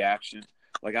there's no reaction.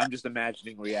 Like I'm just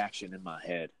imagining reaction in my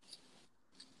head.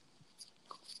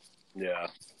 Yeah.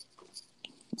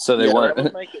 So they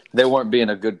weren't being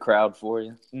a good crowd for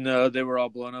you? No, they were all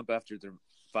blown up after their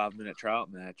 5-minute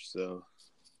tryout match, so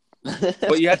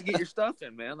but you have to get your stuff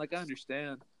in, man. Like I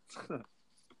understand.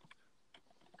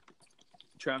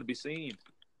 Trying to be seen.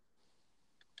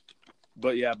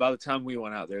 But yeah, by the time we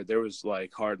went out there was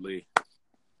like hardly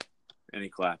any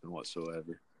clapping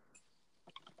whatsoever.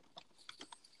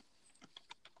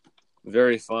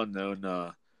 Very fun though,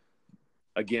 and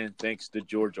again, thanks to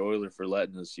George Euler for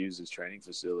letting us use his training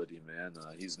facility, man.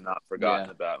 He's not forgotten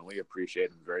about, and we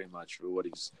appreciate him very much for what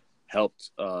he's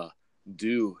helped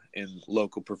do in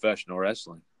local professional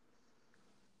wrestling.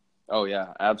 Oh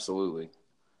yeah, absolutely.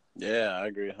 Yeah, I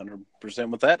agree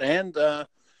 100% with that. And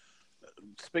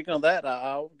speaking of that,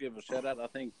 I'll give a shout out. I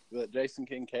think that Jason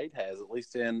Kincaid has, at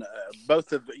least in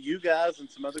both of you guys and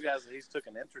some other guys that he's took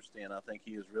an interest in. I think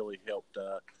he has really helped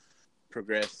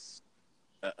progress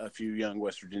a few young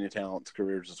West Virginia talents'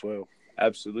 careers as well.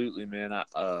 Absolutely, man.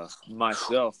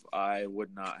 Myself, I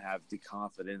would not have the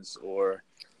confidence or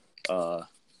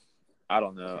I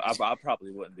don't know. I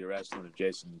probably wouldn't be wrestling if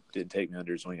Jason didn't take me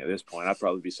under his wing at this point. I'd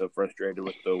probably be so frustrated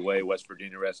with the way West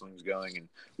Virginia wrestling is going and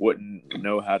wouldn't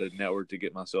know how to network to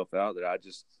get myself out there. I'd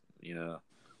just,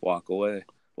 walk away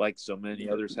like so many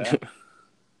others have.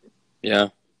 Yeah.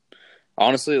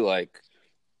 Honestly, like,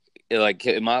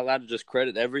 am I allowed to just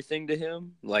credit everything to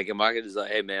him? Like, am I going to just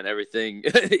like, hey, man, everything?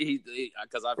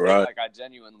 Because I feel like I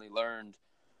genuinely learned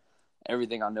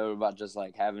everything I know about just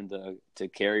like having to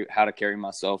carry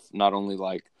myself, not only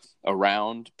like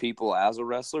around people as a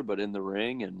wrestler, but in the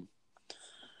ring. And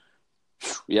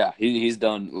yeah, he's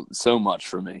done so much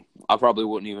for me. I probably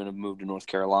wouldn't even have moved to North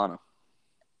Carolina.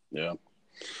 Yeah.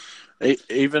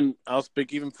 I'll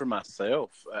speak even for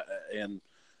myself and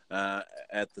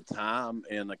at the time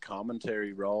in a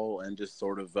commentary role and just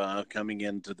sort of coming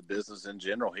into the business in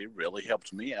general, he really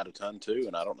helped me out a ton too.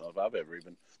 And I don't know if I've ever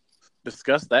even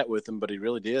discussed that with him, but he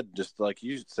really did. Just like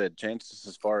you said, chances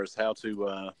as far as how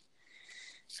to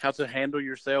handle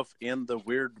yourself in the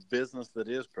weird business that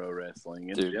is pro wrestling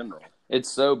in general. It's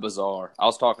so bizarre. I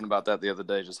was talking about that the other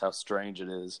day, just how strange it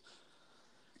is.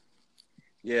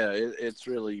 Yeah,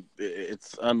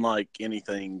 it's unlike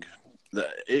anything.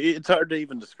 It's hard to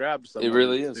even describe to someone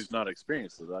who's not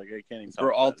experienced it. Like, I can't even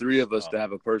for all three of us to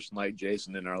have a person like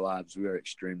Jason in our lives, we are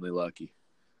extremely lucky.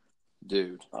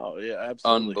 Dude. Oh, yeah,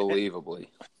 absolutely. Unbelievably.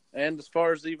 And as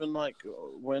far as even like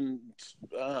when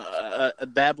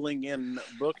dabbling in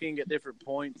booking at different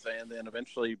points and then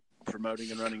eventually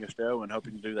promoting and running a show and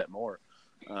hoping to do that more,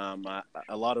 a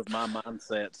lot of my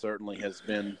mindset certainly has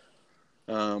been,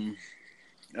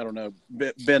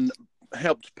 been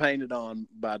helped painted on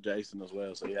by Jason as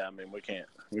well. So, yeah, I mean, we can't,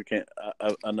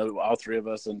 I know all three of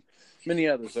us and many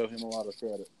others owe him a lot of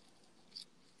credit.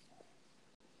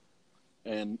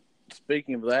 And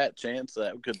speaking of that, Chance,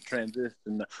 that could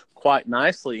transition quite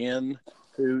nicely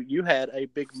into you had a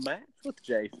big match with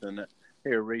Jason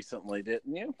here recently,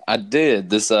 didn't you? I did.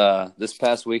 This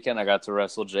past weekend, I got to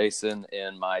wrestle Jason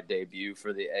in my debut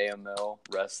for the AML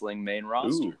Wrestling main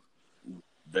roster. Ooh,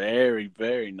 very,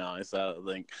 very nice. I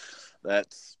think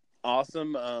that's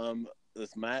awesome.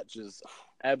 This match is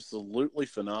absolutely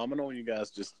phenomenal. You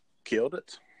guys just killed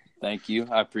it. Thank you.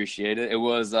 I appreciate it. It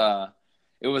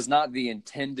was not the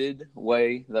intended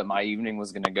way that my evening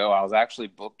was going to go. I was actually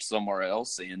booked somewhere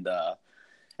else, and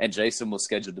Jason was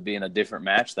scheduled to be in a different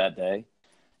match that day.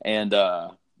 And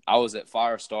I was at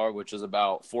Firestar, which is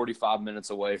about 45 minutes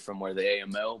away from where the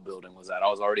AML building was at. I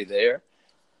was already there.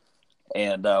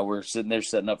 And we're sitting there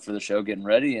setting up for the show, getting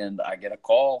ready, and I get a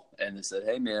call, and they said,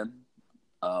 hey, man,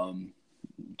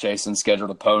 Jason's scheduled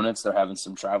opponents. They're having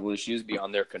some travel issues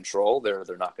beyond their control. They're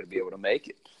not going to be able to make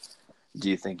it. Do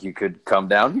you think you could come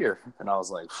down here? And I was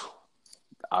like,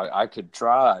 I could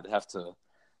try. I'd have to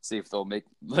see if they'll make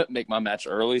my match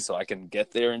early so I can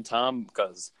get there in time,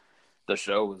 because the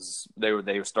show was they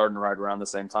were starting right around the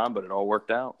same time, but it all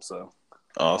worked out. So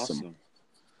awesome.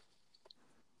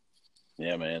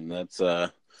 Yeah, man, that's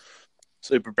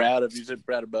Super proud of you. Super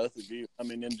proud of both of you. I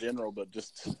mean, in general, but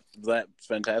just that's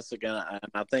fantastic. And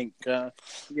I think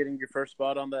getting your first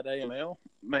spot on that AML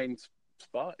main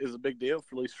spot is a big deal,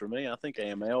 at least for me. I think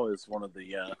AML is one of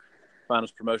the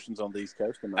finest promotions on the East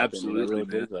Coast. In my Absolutely, opinion.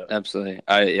 I really do that. Absolutely.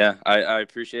 I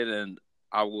appreciate it, and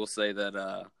I will say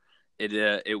that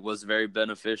it was very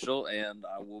beneficial, and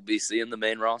I will be seeing the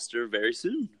main roster very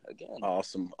soon again.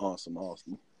 Awesome.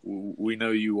 We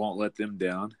know you won't let them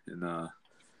down, and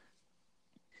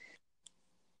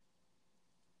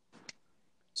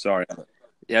sorry.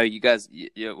 Yeah, you guys.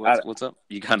 Yeah, what's up?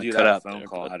 You kind of cut out phone there,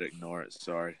 call. but... I had to ignore it.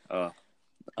 Sorry. Oh.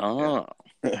 Oh,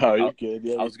 you're good.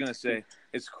 Yeah. I was gonna say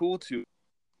it's cool to.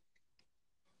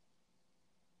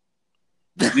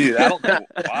 Dude, I don't know.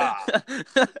 Wow.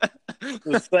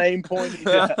 The same point.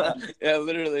 Yeah,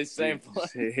 literally same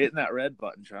point. Hitting that red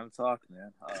button, trying to talk,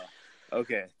 man.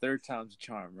 Okay, third time's a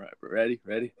charm. Right, ready?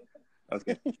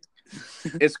 Okay.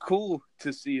 It's cool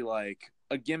to see like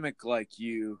a gimmick like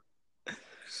you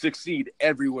succeed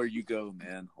everywhere you go,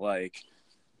 man. Like,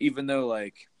 even though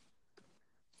like,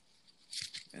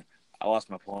 I lost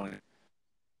my point.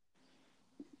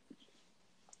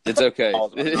 It's okay.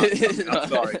 I'm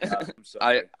sorry, guys. I'm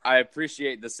sorry. I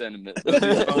appreciate the sentiment.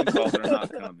 These phone calls are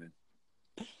not coming.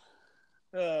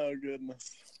 Oh,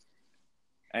 goodness.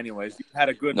 Anyways, you had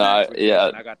a good match with you,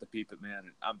 and I got to peep it, man.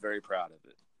 And I'm very proud of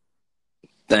it.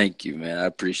 Thank you, man. I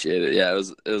appreciate it. Yeah, it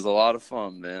was a lot of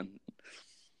fun, man.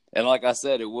 And like I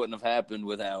said, it wouldn't have happened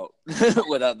without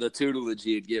the tutelage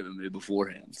he had given me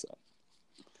beforehand. So.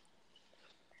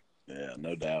 Yeah,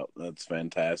 no doubt. That's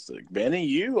fantastic. Benny,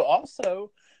 you also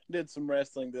did some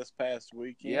wrestling this past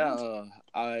weekend. Yeah,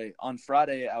 on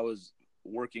Friday I was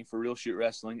working for Real Shoot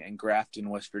Wrestling in Grafton,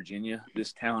 West Virginia.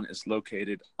 This town is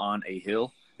located on a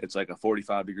hill. It's like a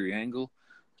 45-degree angle.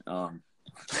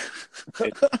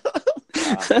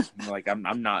 Like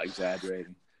I'm not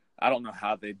exaggerating. I don't know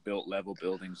how they built level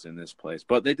buildings in this place,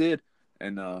 but they did.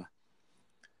 And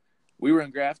we were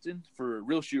in Grafton for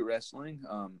Real Shoot Wrestling.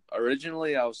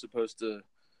 Originally, I was supposed to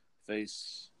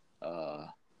face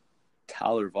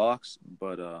Tyler Vox,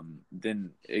 but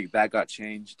then that got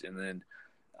changed, and then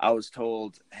I was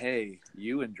told, "Hey,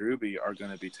 you and Drewby are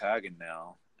going to be tagging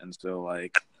now," and so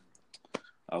like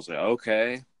I was like,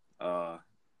 "Okay." I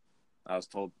was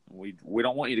told we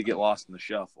don't want you to get lost in the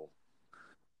shuffle,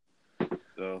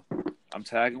 so I'm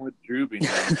tagging with Drewby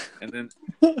now, and then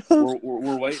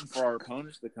we're waiting for our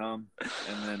opponents to come,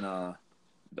 and then our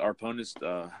opponents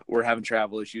we're having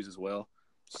travel issues as well,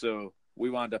 so we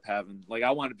wound up having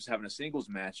I wound up just having a singles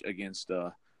match against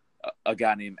a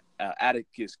guy named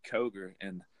Atticus Coger,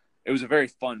 and it was a very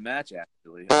fun match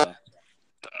actually.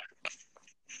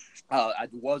 I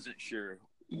wasn't sure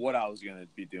what I was going to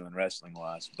be doing wrestling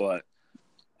wise, but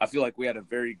I feel like we had a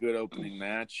very good opening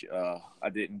match. I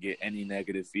didn't get any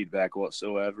negative feedback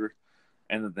whatsoever.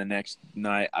 And then the next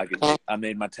night, I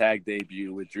made my tag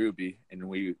debut with Drewby, and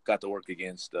we got to work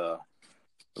against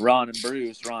Ron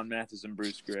Mathis and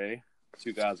Bruce Gray,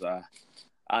 two guys I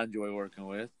enjoy working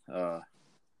with.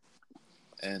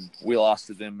 And we lost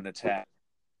to them in a tag.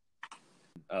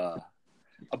 A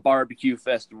barbecue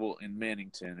festival in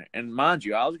Mannington. And mind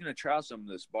you, I was going to try some of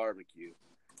this barbecue,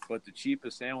 but the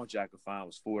cheapest sandwich I could find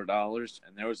was $4,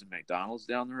 and there was a McDonald's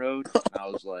down the road. And I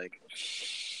was like,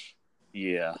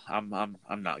 "Yeah, I'm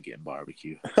not getting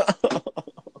barbecue."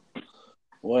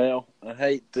 Well, I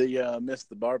hate to miss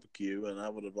the barbecue, and I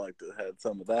would have liked to have had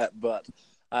some of that, but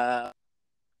to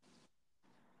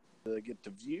get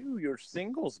to view your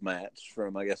singles match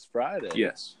from, I guess, Friday.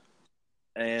 Yes.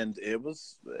 And it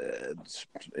was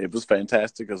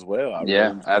fantastic as well.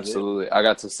 Yeah, absolutely. I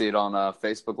got to see it on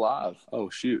Facebook Live. Oh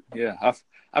shoot, yeah.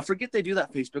 I forget they do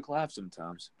that Facebook Live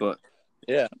sometimes, but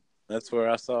yeah, that's where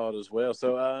I saw it as well.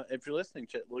 So if you're listening,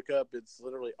 look up. It's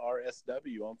literally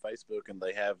RSW on Facebook, and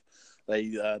they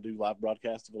do live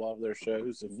broadcasts of a lot of their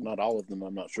shows. If not all of them,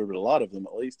 I'm not sure, but a lot of them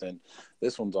at least. And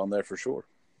this one's on there for sure.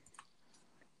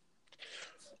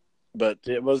 But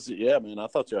it was, yeah, man, I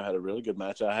thought y'all had a really good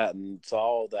match. I hadn't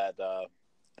saw that,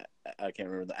 I can't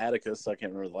remember the Atticus. I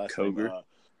can't remember the last Coger. name.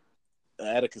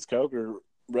 Atticus Coger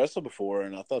wrestled before,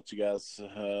 and I thought you guys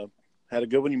had a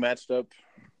good one. You matched up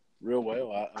real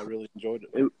well. I really enjoyed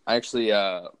it. I actually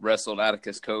wrestled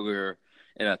Atticus Coger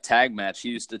in a tag match.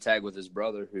 He used to tag with his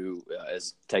brother, who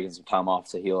is taking some time off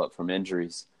to heal up from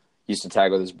injuries. He used to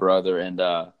tag with his brother, and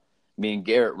me and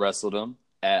Garrett wrestled him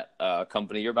at a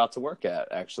company you're about to work at,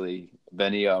 actually,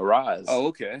 Benny Rise. Oh,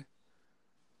 okay.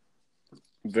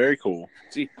 Very cool.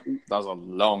 See, that was a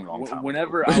long time.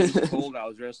 Whenever I was told I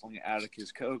was wrestling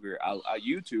Atticus Coger, I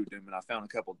YouTubed him, and I found a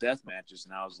couple death matches,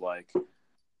 and I was like,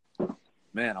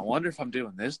 man, I wonder if I'm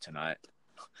doing this tonight.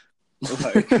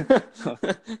 Like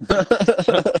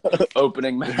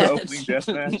opening match. their opening death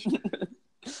match.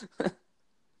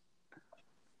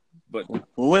 But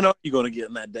when are you going to get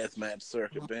in that death match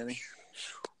circuit, Benny?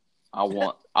 I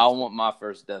want my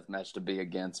first death match to be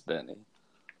against Benny.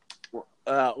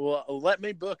 Well, let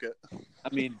me book it.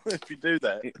 I mean, if you do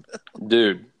that,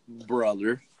 dude,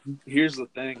 brother. Here's the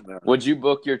thing, though. Would you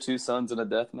book your two sons in a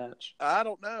death match? I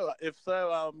don't know. If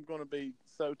so, I'm going to be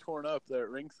so torn up there at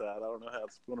ringside. I don't know how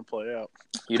it's going to play out.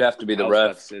 You'd have to be the I was about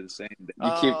ref. to say the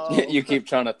same. You keep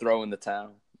trying to throw in the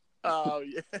towel. Oh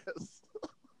yes.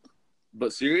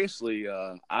 But seriously,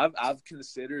 I've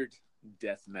considered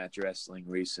deathmatch wrestling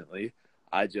recently.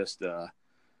 I just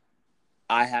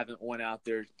I haven't went out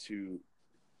there to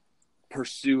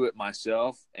pursue it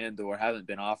myself, and or haven't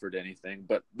been offered anything.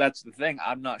 But that's the thing.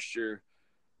 I'm not sure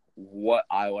what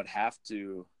I would have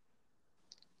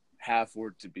for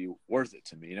it to be worth it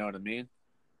to me. You know what I mean?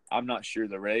 I'm not sure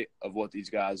the rate of what these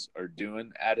guys are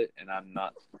doing at it, and I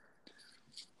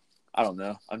don't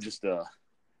know. I'm just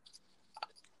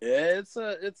it's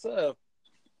a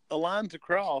line to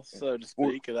cross, so to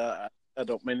speak, and I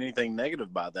don't mean anything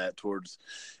negative by that towards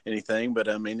anything, but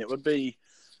I mean it would be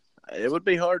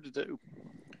hard to do.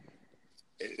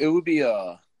 It would be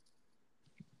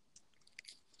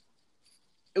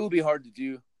hard to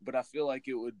do, but I feel like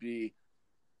it would be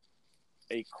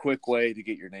a quick way to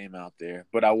get your name out there.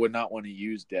 But I would not want to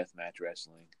use deathmatch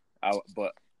wrestling.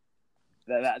 But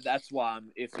that's why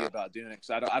I'm iffy about doing it, because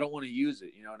I don't want to use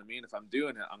it. You know what I mean? If I'm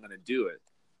doing it, I'm going to do it.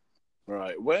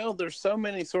 Right. Well, there's so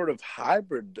many sort of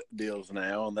hybrid deals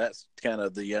now, and that's kind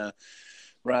of the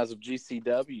rise of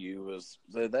GCW is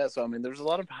that. So I mean, there's a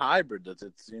lot of hybrid that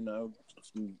it's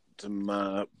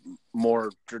some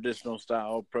more traditional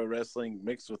style pro wrestling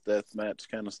mixed with deathmatch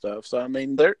kind of stuff. So I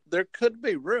mean, there could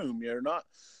be room. Your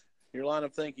line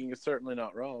of thinking is certainly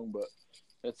not wrong, but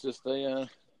it's just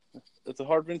it's a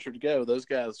hard venture to go. Those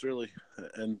guys really,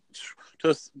 and to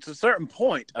a certain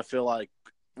point, I feel like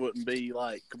wouldn't be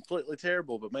like completely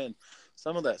terrible, but man,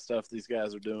 some of that stuff these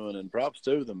guys are doing, and props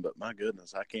to them, but my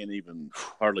goodness, I can't even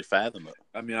hardly fathom it.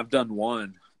 I mean, I've done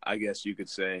one, I guess you could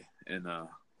say, and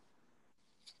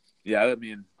yeah, I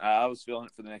mean, I was feeling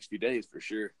it for the next few days for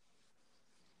sure.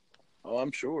 Oh,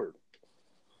 I'm sure.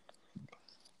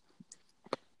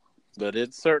 But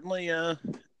it's certainly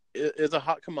it's a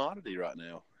hot commodity right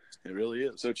now. It really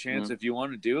is. So, Chance, if you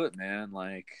want to do it, man,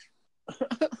 like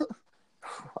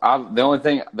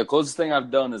the closest thing I've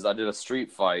done is I did a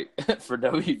street fight for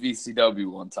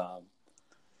WVCW one time.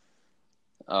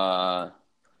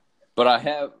 But I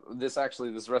have this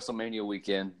WrestleMania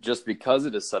weekend, just because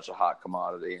it is such a hot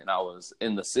commodity, and I was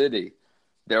in the city,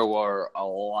 there were a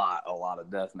lot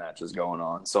of death matches going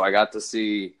on. So I got to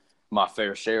see my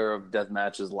fair share of death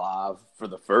matches live for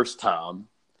the first time.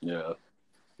 Yeah.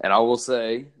 And I will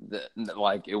say that,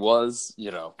 like, it was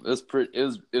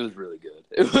really good.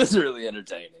 It was really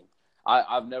entertaining.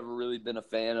 I've never really been a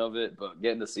fan of it, but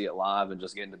getting to see it live and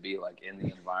just getting to be like in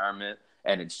the environment,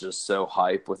 and it's just so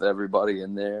hype with everybody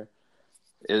in there.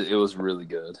 It was really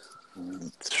good.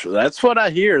 That's what I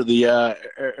hear. The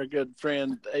our good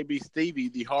friend AB Stevie,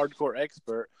 the hardcore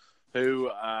expert,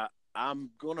 who I'm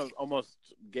gonna almost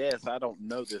guess, I don't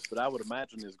know this, but I would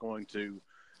imagine is going to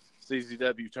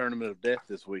CZW Tournament of Death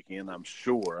this weekend. I'm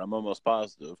sure. I'm almost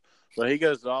positive. But he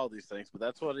goes to all these things. But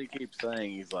that's what he keeps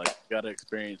saying. He's like, got to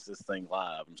experience this thing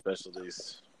live, especially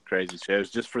these crazy shows,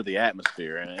 just for the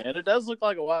atmosphere. And it does look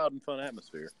like a wild and fun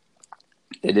atmosphere.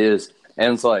 It is.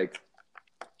 And it's like,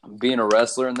 being a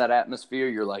wrestler in that atmosphere,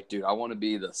 you're like, dude, I want to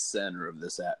be the center of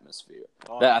this atmosphere.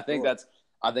 I think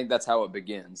that's how it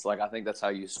begins. Like, I think that's how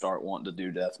you start wanting to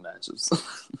do death matches.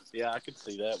 Yeah, I could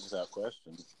see that without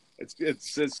question.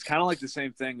 It's kind of like the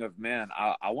same thing of, man,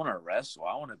 I want to wrestle,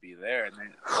 I want to be there, and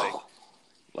then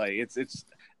like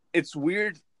it's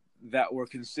weird that we're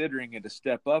considering it a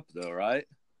step up, though, right?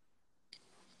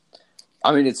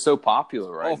 I mean, it's so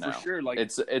popular right now. Oh, for sure. Like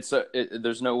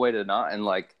there's no way to not. And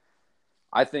like,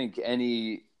 I think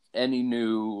any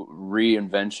new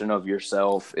reinvention of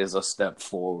yourself is a step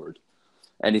forward.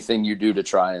 Anything you do to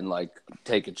try and like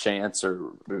take a chance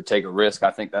or take a risk,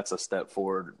 I think that's a step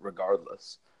forward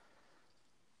regardless.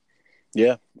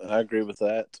 Yeah, I agree with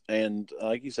that. And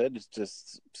like you said, it's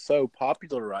just so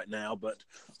popular right now. But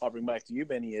I'll bring back to you,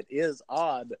 Benny. It is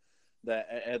odd that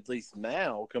at least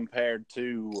now, compared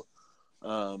to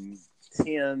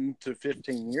 10 to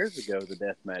 15 years ago, the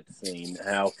deathmatch scene,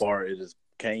 how far it has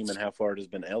came and how far it has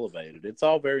been elevated. It's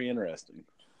all very interesting.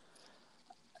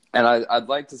 And I'd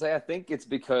like to say, I think it's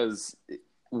because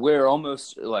we're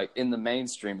almost, like, in the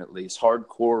mainstream at least,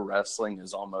 hardcore wrestling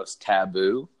is almost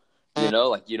taboo. You know,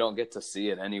 like, you don't get to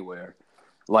see it anywhere.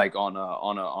 like on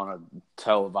a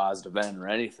televised event or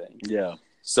anything. Yeah.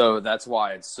 So that's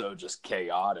why it's so just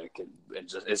chaotic and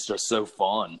it's just so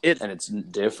fun and it's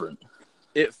different.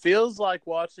 It feels like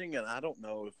watching, and I don't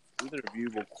know if either of you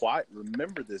will quite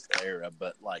remember this era,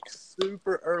 but like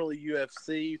super early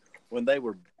UFC when they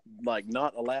were like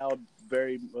not allowed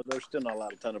they're still not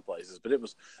allowed a ton of places, but it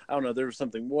was, I don't know, there was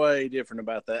something way different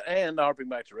about that. And harping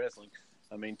back to wrestling,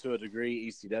 I mean, to a degree,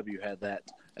 ECW had that,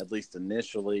 at least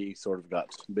initially, sort of got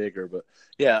bigger. But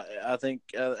yeah, I think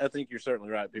you're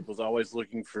certainly right. People's always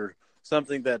looking for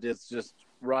something that is just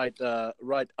right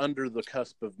under the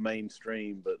cusp of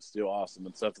mainstream, but still awesome,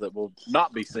 and stuff that will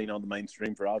not be seen on the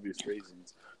mainstream for obvious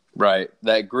reasons. Right,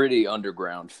 that gritty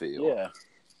underground feel. Yeah,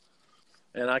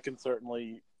 and I can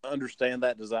certainly understand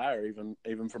that desire,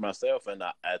 even for myself. And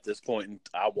at this point,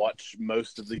 I watch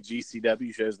most of the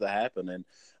GCW shows that happen, and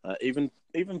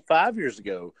even 5 years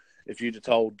ago, if you'd have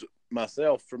told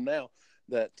myself from now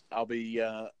that I'll be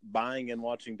buying and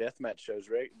watching deathmatch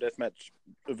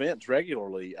events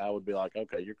regularly, I would be like,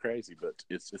 okay, you're crazy, but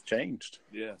it's changed.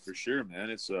 Yeah, for sure,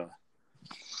 man. It's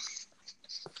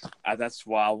that's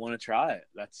why I want to try it.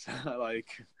 That's like,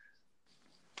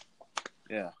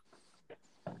 yeah.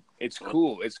 It's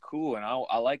cool. It's cool, and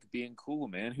I like being cool,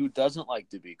 man. Who doesn't like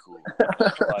to be cool?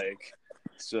 Like,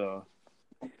 so.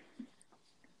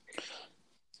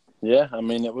 Yeah, I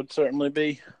mean, it would certainly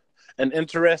be an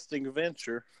interesting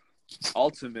venture.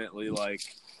 Ultimately, like,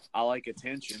 I like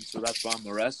attention, so that's why I'm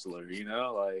a wrestler. You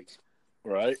know, like,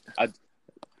 right? I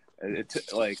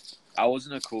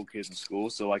wasn't a cool kid in school,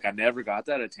 so like I never got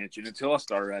that attention until I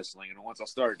started wrestling, and once I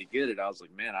started to get it, I was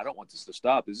like, man, I don't want this to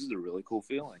stop. This is a really cool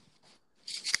feeling.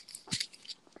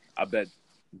 I bet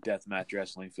deathmatch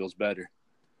wrestling feels better.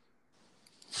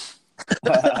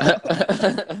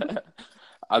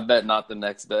 I bet not the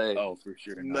next day. Oh, for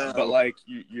sure not. No. But like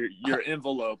your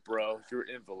envelope, bro. Your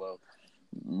envelope.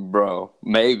 Bro,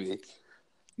 maybe.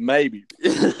 Maybe.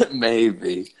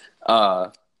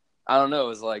 I don't know.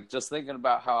 It's like just thinking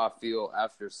about how I feel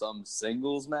after some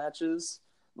singles matches.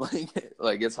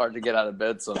 Like it's hard to get out of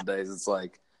bed some days. It's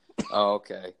like, oh,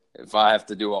 okay. If I have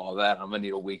to do all that, I'm gonna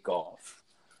need a week off.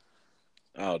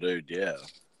 Oh, dude, yeah.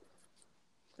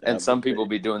 And some people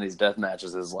be doing these death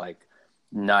matches as like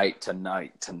night to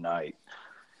night to night.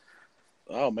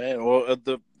 Oh man, well,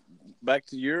 back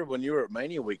to when you were at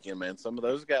Mania weekend, man. Some of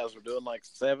those guys were doing like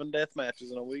 7 death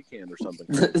matches in a weekend or something.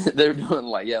 They're doing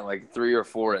like 3 or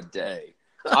 4 a day.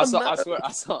 I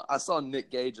saw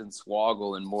Nick Gage and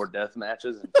Swoggle in more death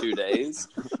matches in 2 days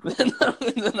than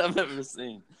I've ever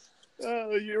seen.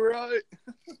 Oh, you're right.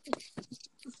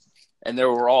 And they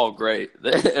were all great.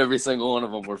 Every single one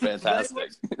of them were fantastic.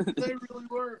 They really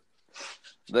were.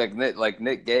 Like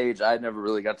Nick Gage, I never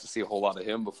really got to see a whole lot of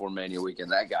him before Mania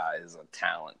weekend. That guy is a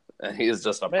talent. And he is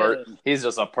just he's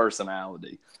just a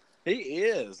personality. He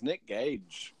is. Nick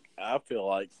Gage, I feel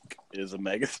like, is a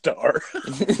megastar.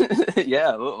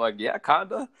 yeah,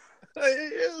 kinda. He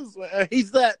is.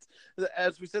 He's that,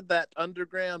 as we said, that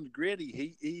underground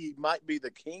gritty. He might be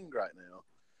the king right now.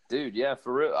 Dude, yeah,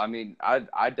 for real. I mean,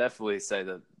 I definitely say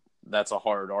that that's a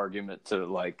hard argument to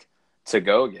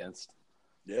go against.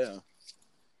 Yeah,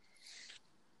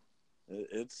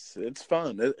 it's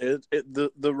fun.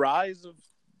 The rise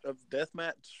of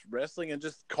deathmatch wrestling and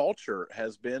just culture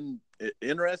has been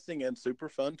interesting and super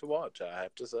fun to watch, I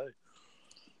have to say.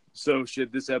 So,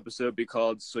 should this episode be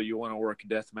called "So You Want to Work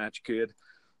Deathmatch, Kid"?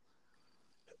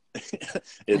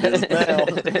 It is now.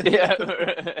 Yeah.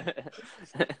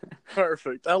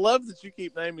 Perfect. I love that you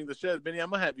keep naming the shows, Benny. I'm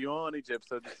gonna have you on each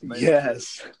episode.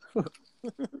 Yes.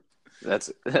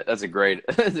 That's a great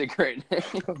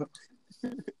name.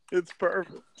 It's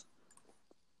perfect.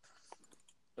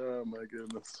 Oh my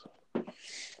goodness.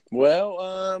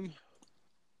 Well,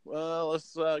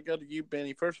 let's go to you,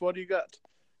 Benny. First, what do you got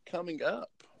coming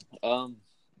up?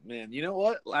 Man, you know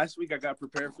what? Last week I got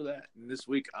prepared for that, and this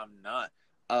week I'm not.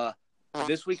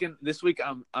 This week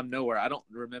I'm nowhere. I don't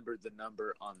remember the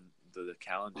number on the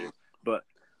calendar, but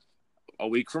a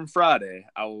week from Friday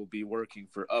I will be working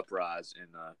for Uprise in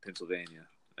Pennsylvania,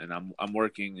 and I'm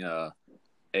working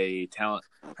a talent.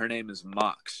 Her name is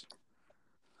Max.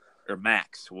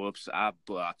 Whoops, I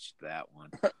botched that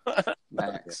one.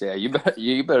 Max, yeah,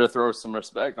 you better throw some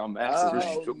respect on Max.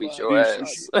 She'll beat your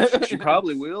ass. She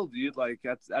probably will, dude. Like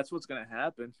that's what's gonna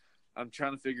happen. I'm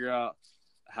trying to figure out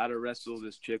how to wrestle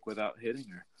this chick without hitting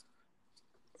her.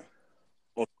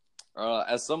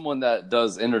 As someone that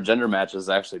does intergender matches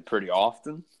actually pretty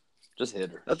often, just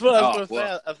hit her. That's what I was going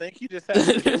to say. I think you just have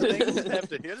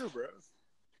to hit her, bro.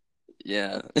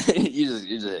 Yeah, you just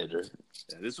hit her.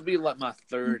 Yeah, this will be like my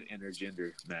 3rd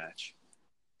intergender match.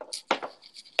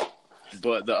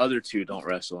 but the other two don't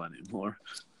wrestle anymore.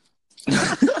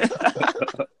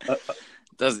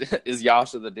 Is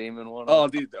Yasha the demon one? Oh,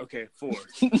 dude. Okay, 4.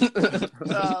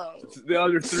 The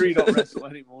other 3 don't wrestle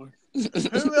anymore.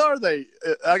 Who are they?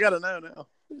 I gotta know now.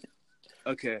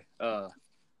 Okay.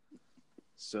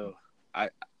 So I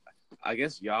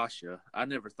guess Yasha. I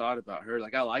never thought about her.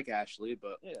 Like I like Ashley,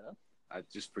 but I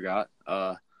just forgot.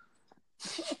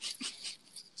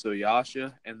 So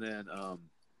Yasha, and then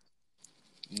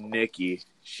Nikki.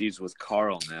 She's with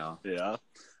Carl now. Yeah.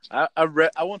 I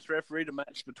once refereed a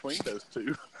match between those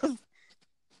two.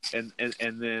 and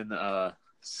then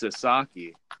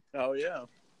Sasaki. Oh yeah.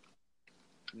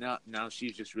 Now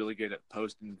she's just really good at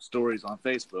posting stories on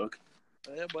Facebook.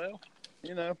 Yeah, well,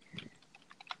 you know.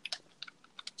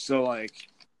 So like,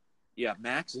 yeah,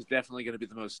 Max is definitely going to be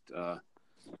the most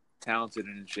talented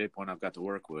and in shape one I've got to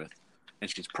work with, and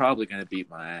she's probably going to beat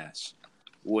my ass,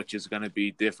 which is going to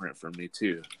be different for me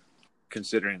too,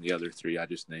 considering the other 3 I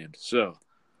just named. So.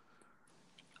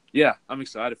 Yeah, I'm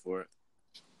excited for it.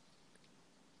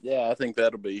 Yeah, I think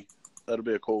that'll be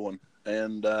a cool one,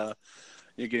 and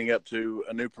you're getting up to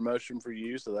a new promotion for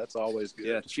you, so that's always good.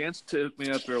 Yeah, Chance took me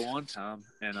up there one time,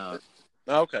 and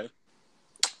okay,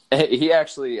 he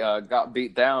actually got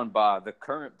beat down by the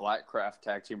current Blackcraft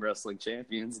Tag Team Wrestling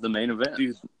Champions, the main event.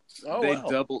 Dude, they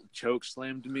double choke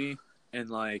slammed me, and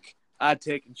like I'd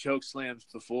taken choke slams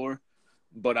before.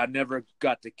 But I never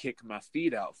got to kick my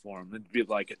feet out for him. It'd be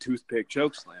like a toothpick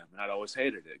choke slam. And I'd always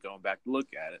hated it, going back to look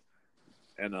at it.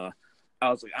 And I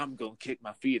was like, I'm going to kick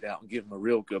my feet out and give him a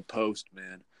real good post,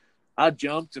 man. I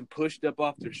jumped and pushed up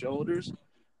off their shoulders,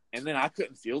 and then I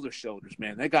couldn't feel their shoulders,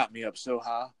 man. They got me up so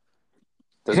high.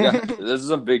 Those are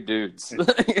some big dudes.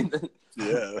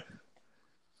 Yeah.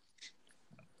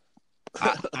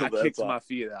 I kicked my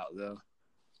feet out, though.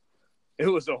 It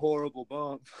was a horrible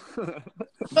bump.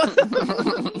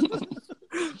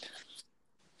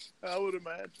 I would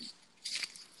imagine.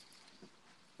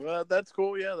 Well, that's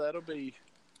cool. Yeah, that'll be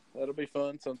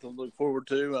fun. Something to look forward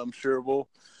to. I'm sure we'll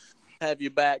have you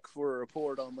back for a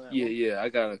report on that. Yeah. I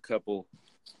got a couple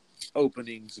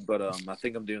openings, but I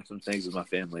think I'm doing some things with my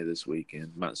family this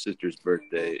weekend. My sister's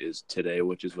birthday is today,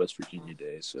 which is West Virginia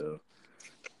Day. So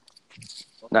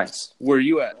nice. Where are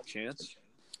you at, Chance?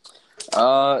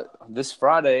 This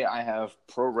Friday I have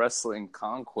Pro Wrestling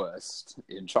Conquest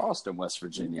in Charleston, West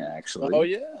Virginia, actually. Oh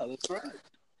yeah, that's right.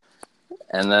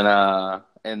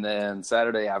 And then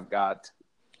Saturday I've got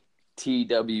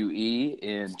TWE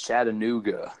in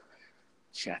Chattanooga,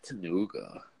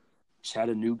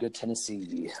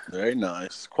 Tennessee. Very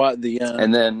nice. Quite the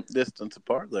and then distance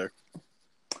apart there.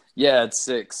 Yeah, it's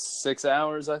 6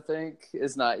 hours. I think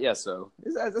it's not. Yeah, so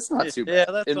that's not too bad. Yeah,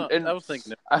 that's not. I was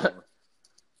thinking.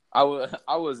 I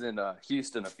was in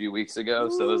Houston a few weeks ago,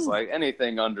 so it's like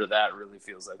anything under that really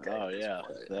feels okay. Oh yeah,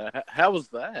 how was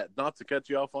that? Not to cut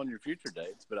you off on your future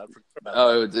dates, but I forgot about.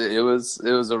 Oh, it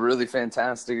was a really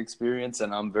fantastic experience,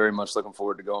 and I'm very much looking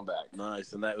forward to going back.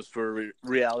 Nice, and that was for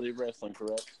reality wrestling,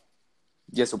 correct?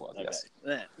 Yes, it was. Okay.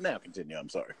 Yes. Now continue. I'm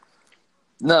sorry.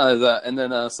 No, and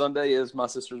then Sunday is my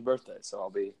sister's birthday, so I'll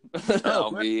be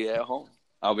be at home.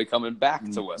 I'll be coming back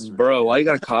to West Virginia. Bro, why you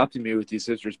gotta copy me with your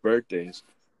sister's birthdays?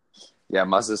 Yeah,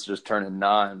 my sister's turning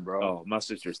 9, bro. Oh, my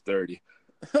sister's 30.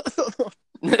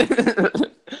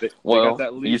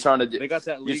 Well, you trying to do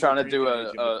a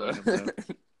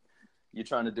you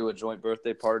trying to do a joint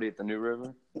birthday party at the New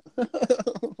River?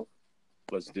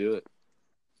 Let's do it.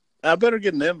 I better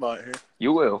get an invite here.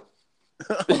 You will.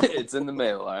 It's in the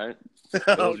mail, all right?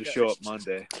 It'll just show up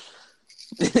Monday.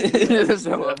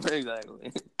 Show up,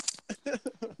 exactly.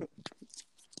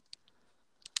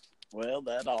 Well,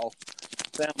 that all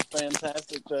sounds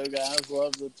fantastic, though, guys.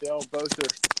 Love that y'all both are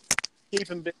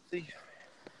keeping busy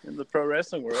in the pro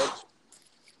wrestling world.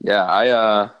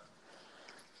 Yeah,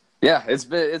 it's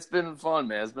been fun,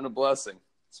 man. It's been a blessing.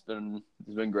 It's been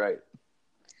great.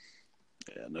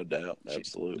 Yeah, no doubt.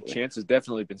 Absolutely. Chance has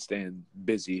definitely been staying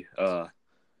busy.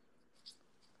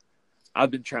 I've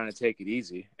been trying to take it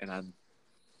easy, and I'm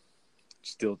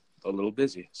still a little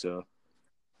busy, so.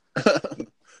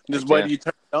 Just wait till you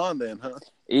turn it on then, huh?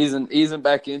 Easing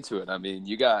back into it. I mean,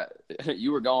 you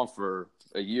were gone for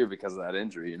a year because of that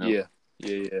injury, you know?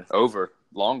 Yeah. Over.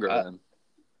 Longer than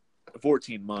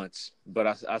 14 months. But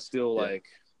I still, I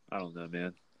don't know,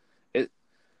 man.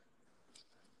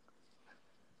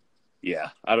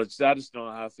 I just don't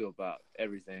know how I feel about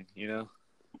everything, you know?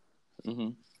 Mm-hmm.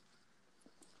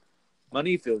 My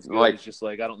knee feels good. It's just,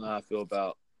 I don't know how I feel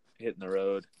about hitting the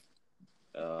road.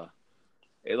 I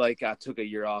took a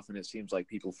year off, and it seems like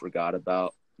people forgot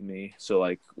about me. So,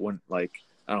 I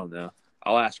don't know.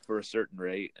 I'll ask for a certain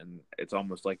rate, and it's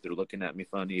almost like they're looking at me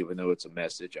funny, even though it's a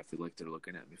message. I feel like they're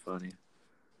looking at me funny.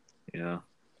 You know?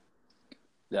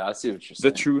 Yeah, I see what you're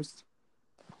saying. The truth,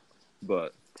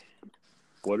 but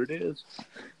what it is.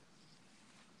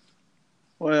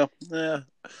 Well, yeah.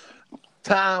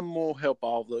 Time will help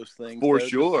all those things. For though.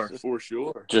 sure. Just- For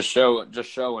sure. Just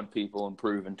showing people and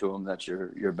proving to them that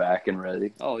you're back and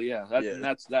ready. Oh, yeah.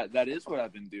 That is what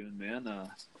I've been doing, man.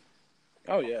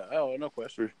 Oh, yeah. Oh, no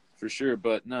question. For sure.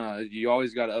 But, no, you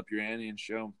always got to up your ante and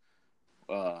show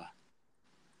them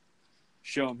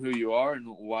who you are and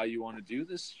why you want to do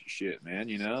this shit, man.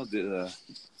 You know,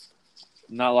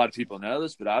 not a lot of people know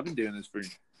this, but I've been doing this for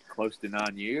close to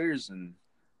 9 years and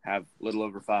have a little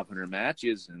over 500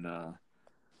 matches. And,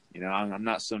 you know, I'm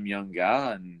not some young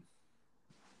guy. And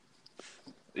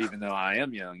even though I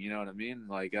am young, you know what I mean?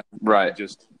 Like, Right.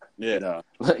 Just, Yeah.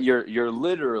 You're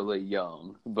literally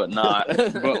young, but not.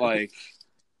 but like,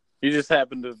 You just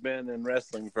happen to have been in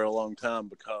wrestling for a long time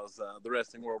because the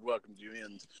wrestling world welcomed you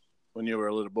in when you were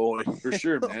a little boy. for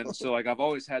sure, man. So, like, I've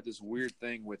always had this weird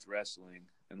thing with wrestling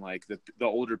and, like, the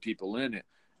older people in it.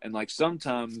 And, like,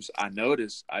 sometimes I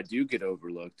notice I do get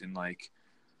overlooked and, like,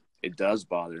 it does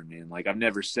bother me. And, like, I've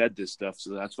never said this stuff,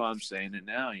 so that's why I'm saying it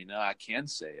now. You know, I can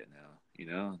say it now, you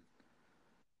know?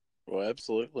 Well,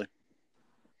 absolutely.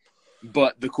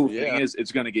 But the cool thing is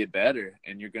it's going to get better,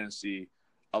 and you're going to see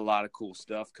a lot of cool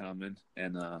stuff coming.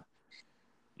 And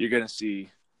you're going to see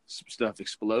some stuff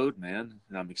explode, man.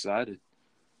 And I'm excited.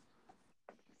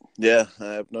 Yeah,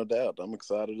 I have no doubt. I'm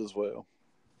excited as well.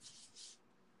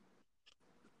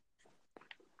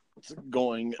 It's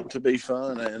going to be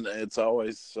fun, and it's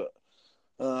always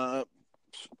fun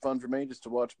for me just to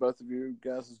watch both of you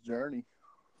guys' journey.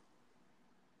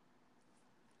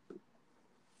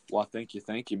 Well, thank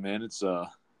you, man.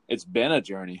 It's been a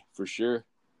journey for sure.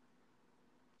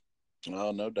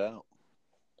 Oh, no doubt.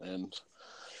 And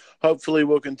hopefully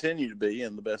we'll continue to be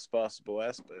in the best possible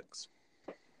aspects.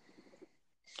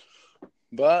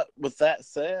 But with that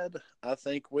said, I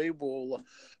think we will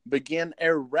begin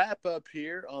a wrap-up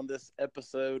here on this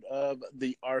episode of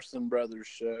the Arson Brothers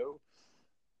Show.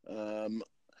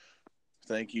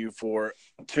 Thank you for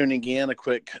tuning in. A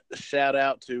quick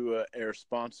shout-out to our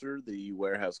sponsor, the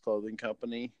Warehouse Clothing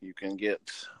Company. You can get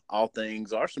all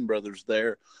things Arson Brothers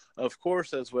there, of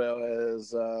course, as well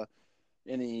as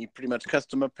any pretty much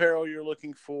custom apparel you're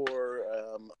looking for,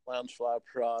 Loungefly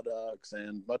products,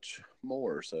 and much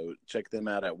more. So check them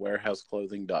out at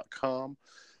warehouseclothing.com.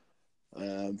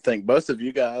 Thank both of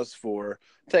you guys for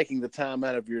taking the time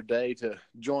out of your day to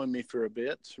join me for a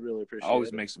bit. Really appreciate it.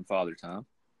 Always make some father time.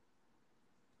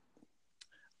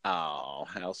 Oh,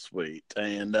 how sweet.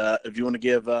 And if you want to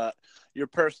give your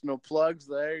personal plugs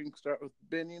there, you can start with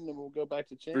Benny, and then we'll go back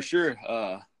to Chance. For sure.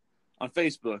 On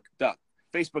Facebook,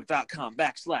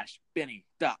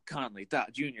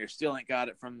 facebook.com/Benny.Conley.Jr. Still ain't got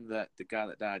it from the guy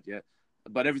that died yet.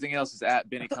 But everything else is at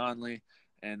Benny Conley.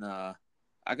 And I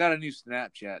got a new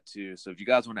Snapchat, too. So if you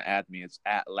guys want to add me, it's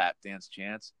at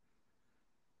LapDanceChance.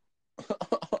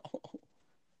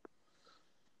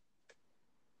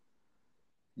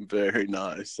 Very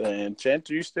nice. And Chance,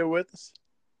 are you still with us?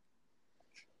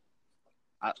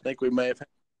 I think we may have had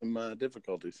some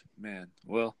difficulties. Man,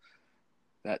 well,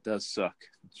 that does suck.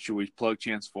 Should we plug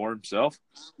Chance for himself?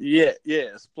 Yeah,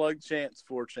 yes. Plug Chance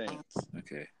for Chance.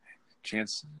 Okay.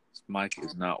 Chance's mic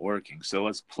is not working, so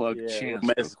let's plug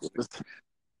Chance.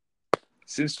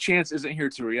 Since Chance isn't here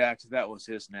to react, that was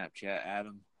his Snapchat,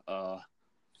 Adam.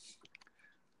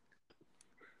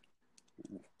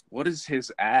 What is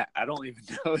his at? I don't even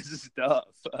know his stuff.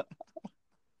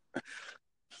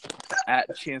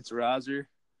 At Chance Riser.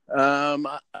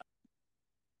 Riser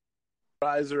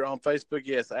on Facebook,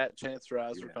 yes. At Chance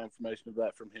Riser. Yeah. Confirmation of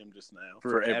that from him just now.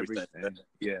 For everything.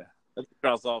 Yeah. That's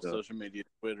across all social media,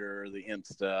 Twitter, the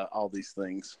Insta, all these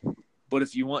things. But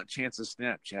if you want Chance's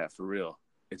Snapchat for real,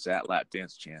 it's at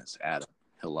LapDanceChance. Adam.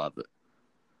 He'll love it.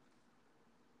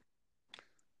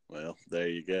 Well, there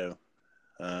you go.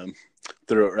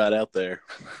 Threw it right out there.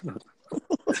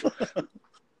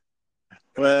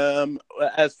 Well,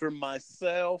 as for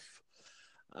myself,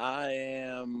 I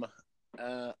am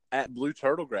at Blue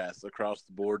Turtle Grass across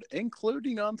the board,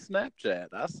 including on Snapchat.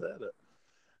 I said it.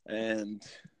 And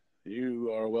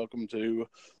you are welcome to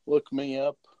look me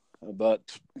up.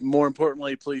 But more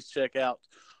importantly, please check out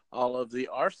all of the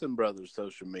Arson Brothers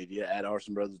social media at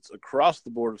Arson Brothers across the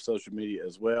board of social media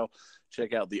as well.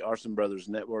 Check out the Arson Brothers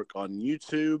Network on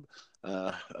YouTube.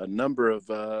 A number of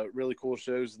really cool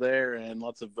shows there and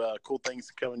lots of cool things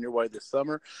coming your way this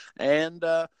summer. And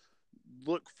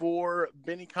look for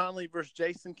Benny Conley versus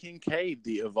Jason Kincaid,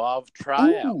 the Evolve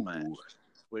tryout match.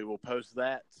 We will post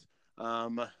that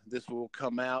This will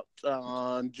come out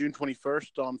on June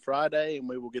 21st on Friday, and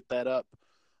we will get that up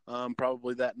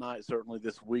probably that night, certainly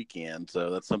this weekend. So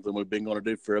that's something we've been going to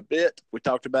do for a bit. We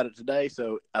talked about it today,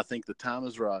 so I think the time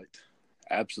is right.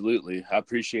 Absolutely. I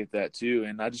appreciate that too.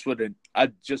 And I just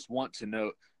want to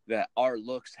note that our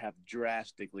looks have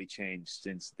drastically changed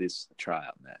since this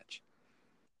tryout match.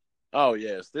 Oh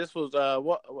yes, this was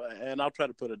and I'll try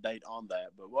to put a date on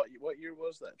that. But what year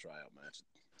was that tryout match?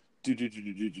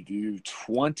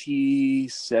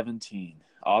 2017,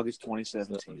 August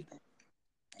 2017.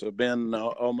 So it's been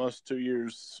almost 2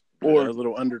 years, or a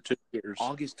little under 2 years.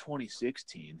 August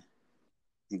 2016.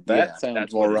 That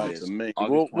sounds more right to me.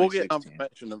 We'll get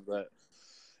confirmation of that.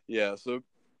 Yeah, so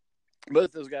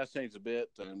both those guys changed a bit,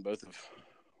 and both have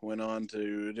went on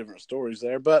to different stories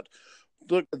there. But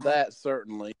look at that,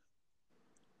 certainly.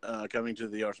 Coming to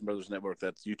the Arson Brothers Network,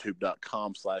 that's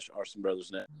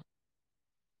youtube.com/ArsonBrothersNet.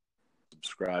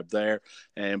 Subscribe there,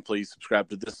 and please subscribe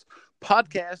to this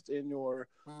podcast in your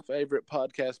favorite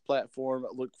podcast platform.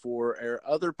 Look for our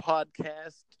other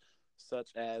podcasts,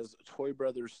 such as Toy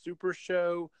Brothers Super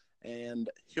Show and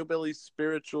Hillbilly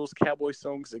Spirituals, Cowboy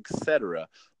Songs, etc.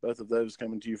 Both of those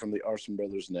coming to you from the Arson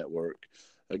Brothers Network.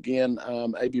 Again,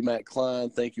 I'm A.B. Matt Klein.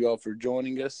 Thank you all for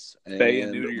joining us. Spay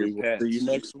and neuter your pets. See you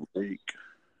next week.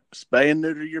 Spay and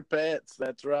neuter your pets.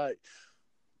 That's right.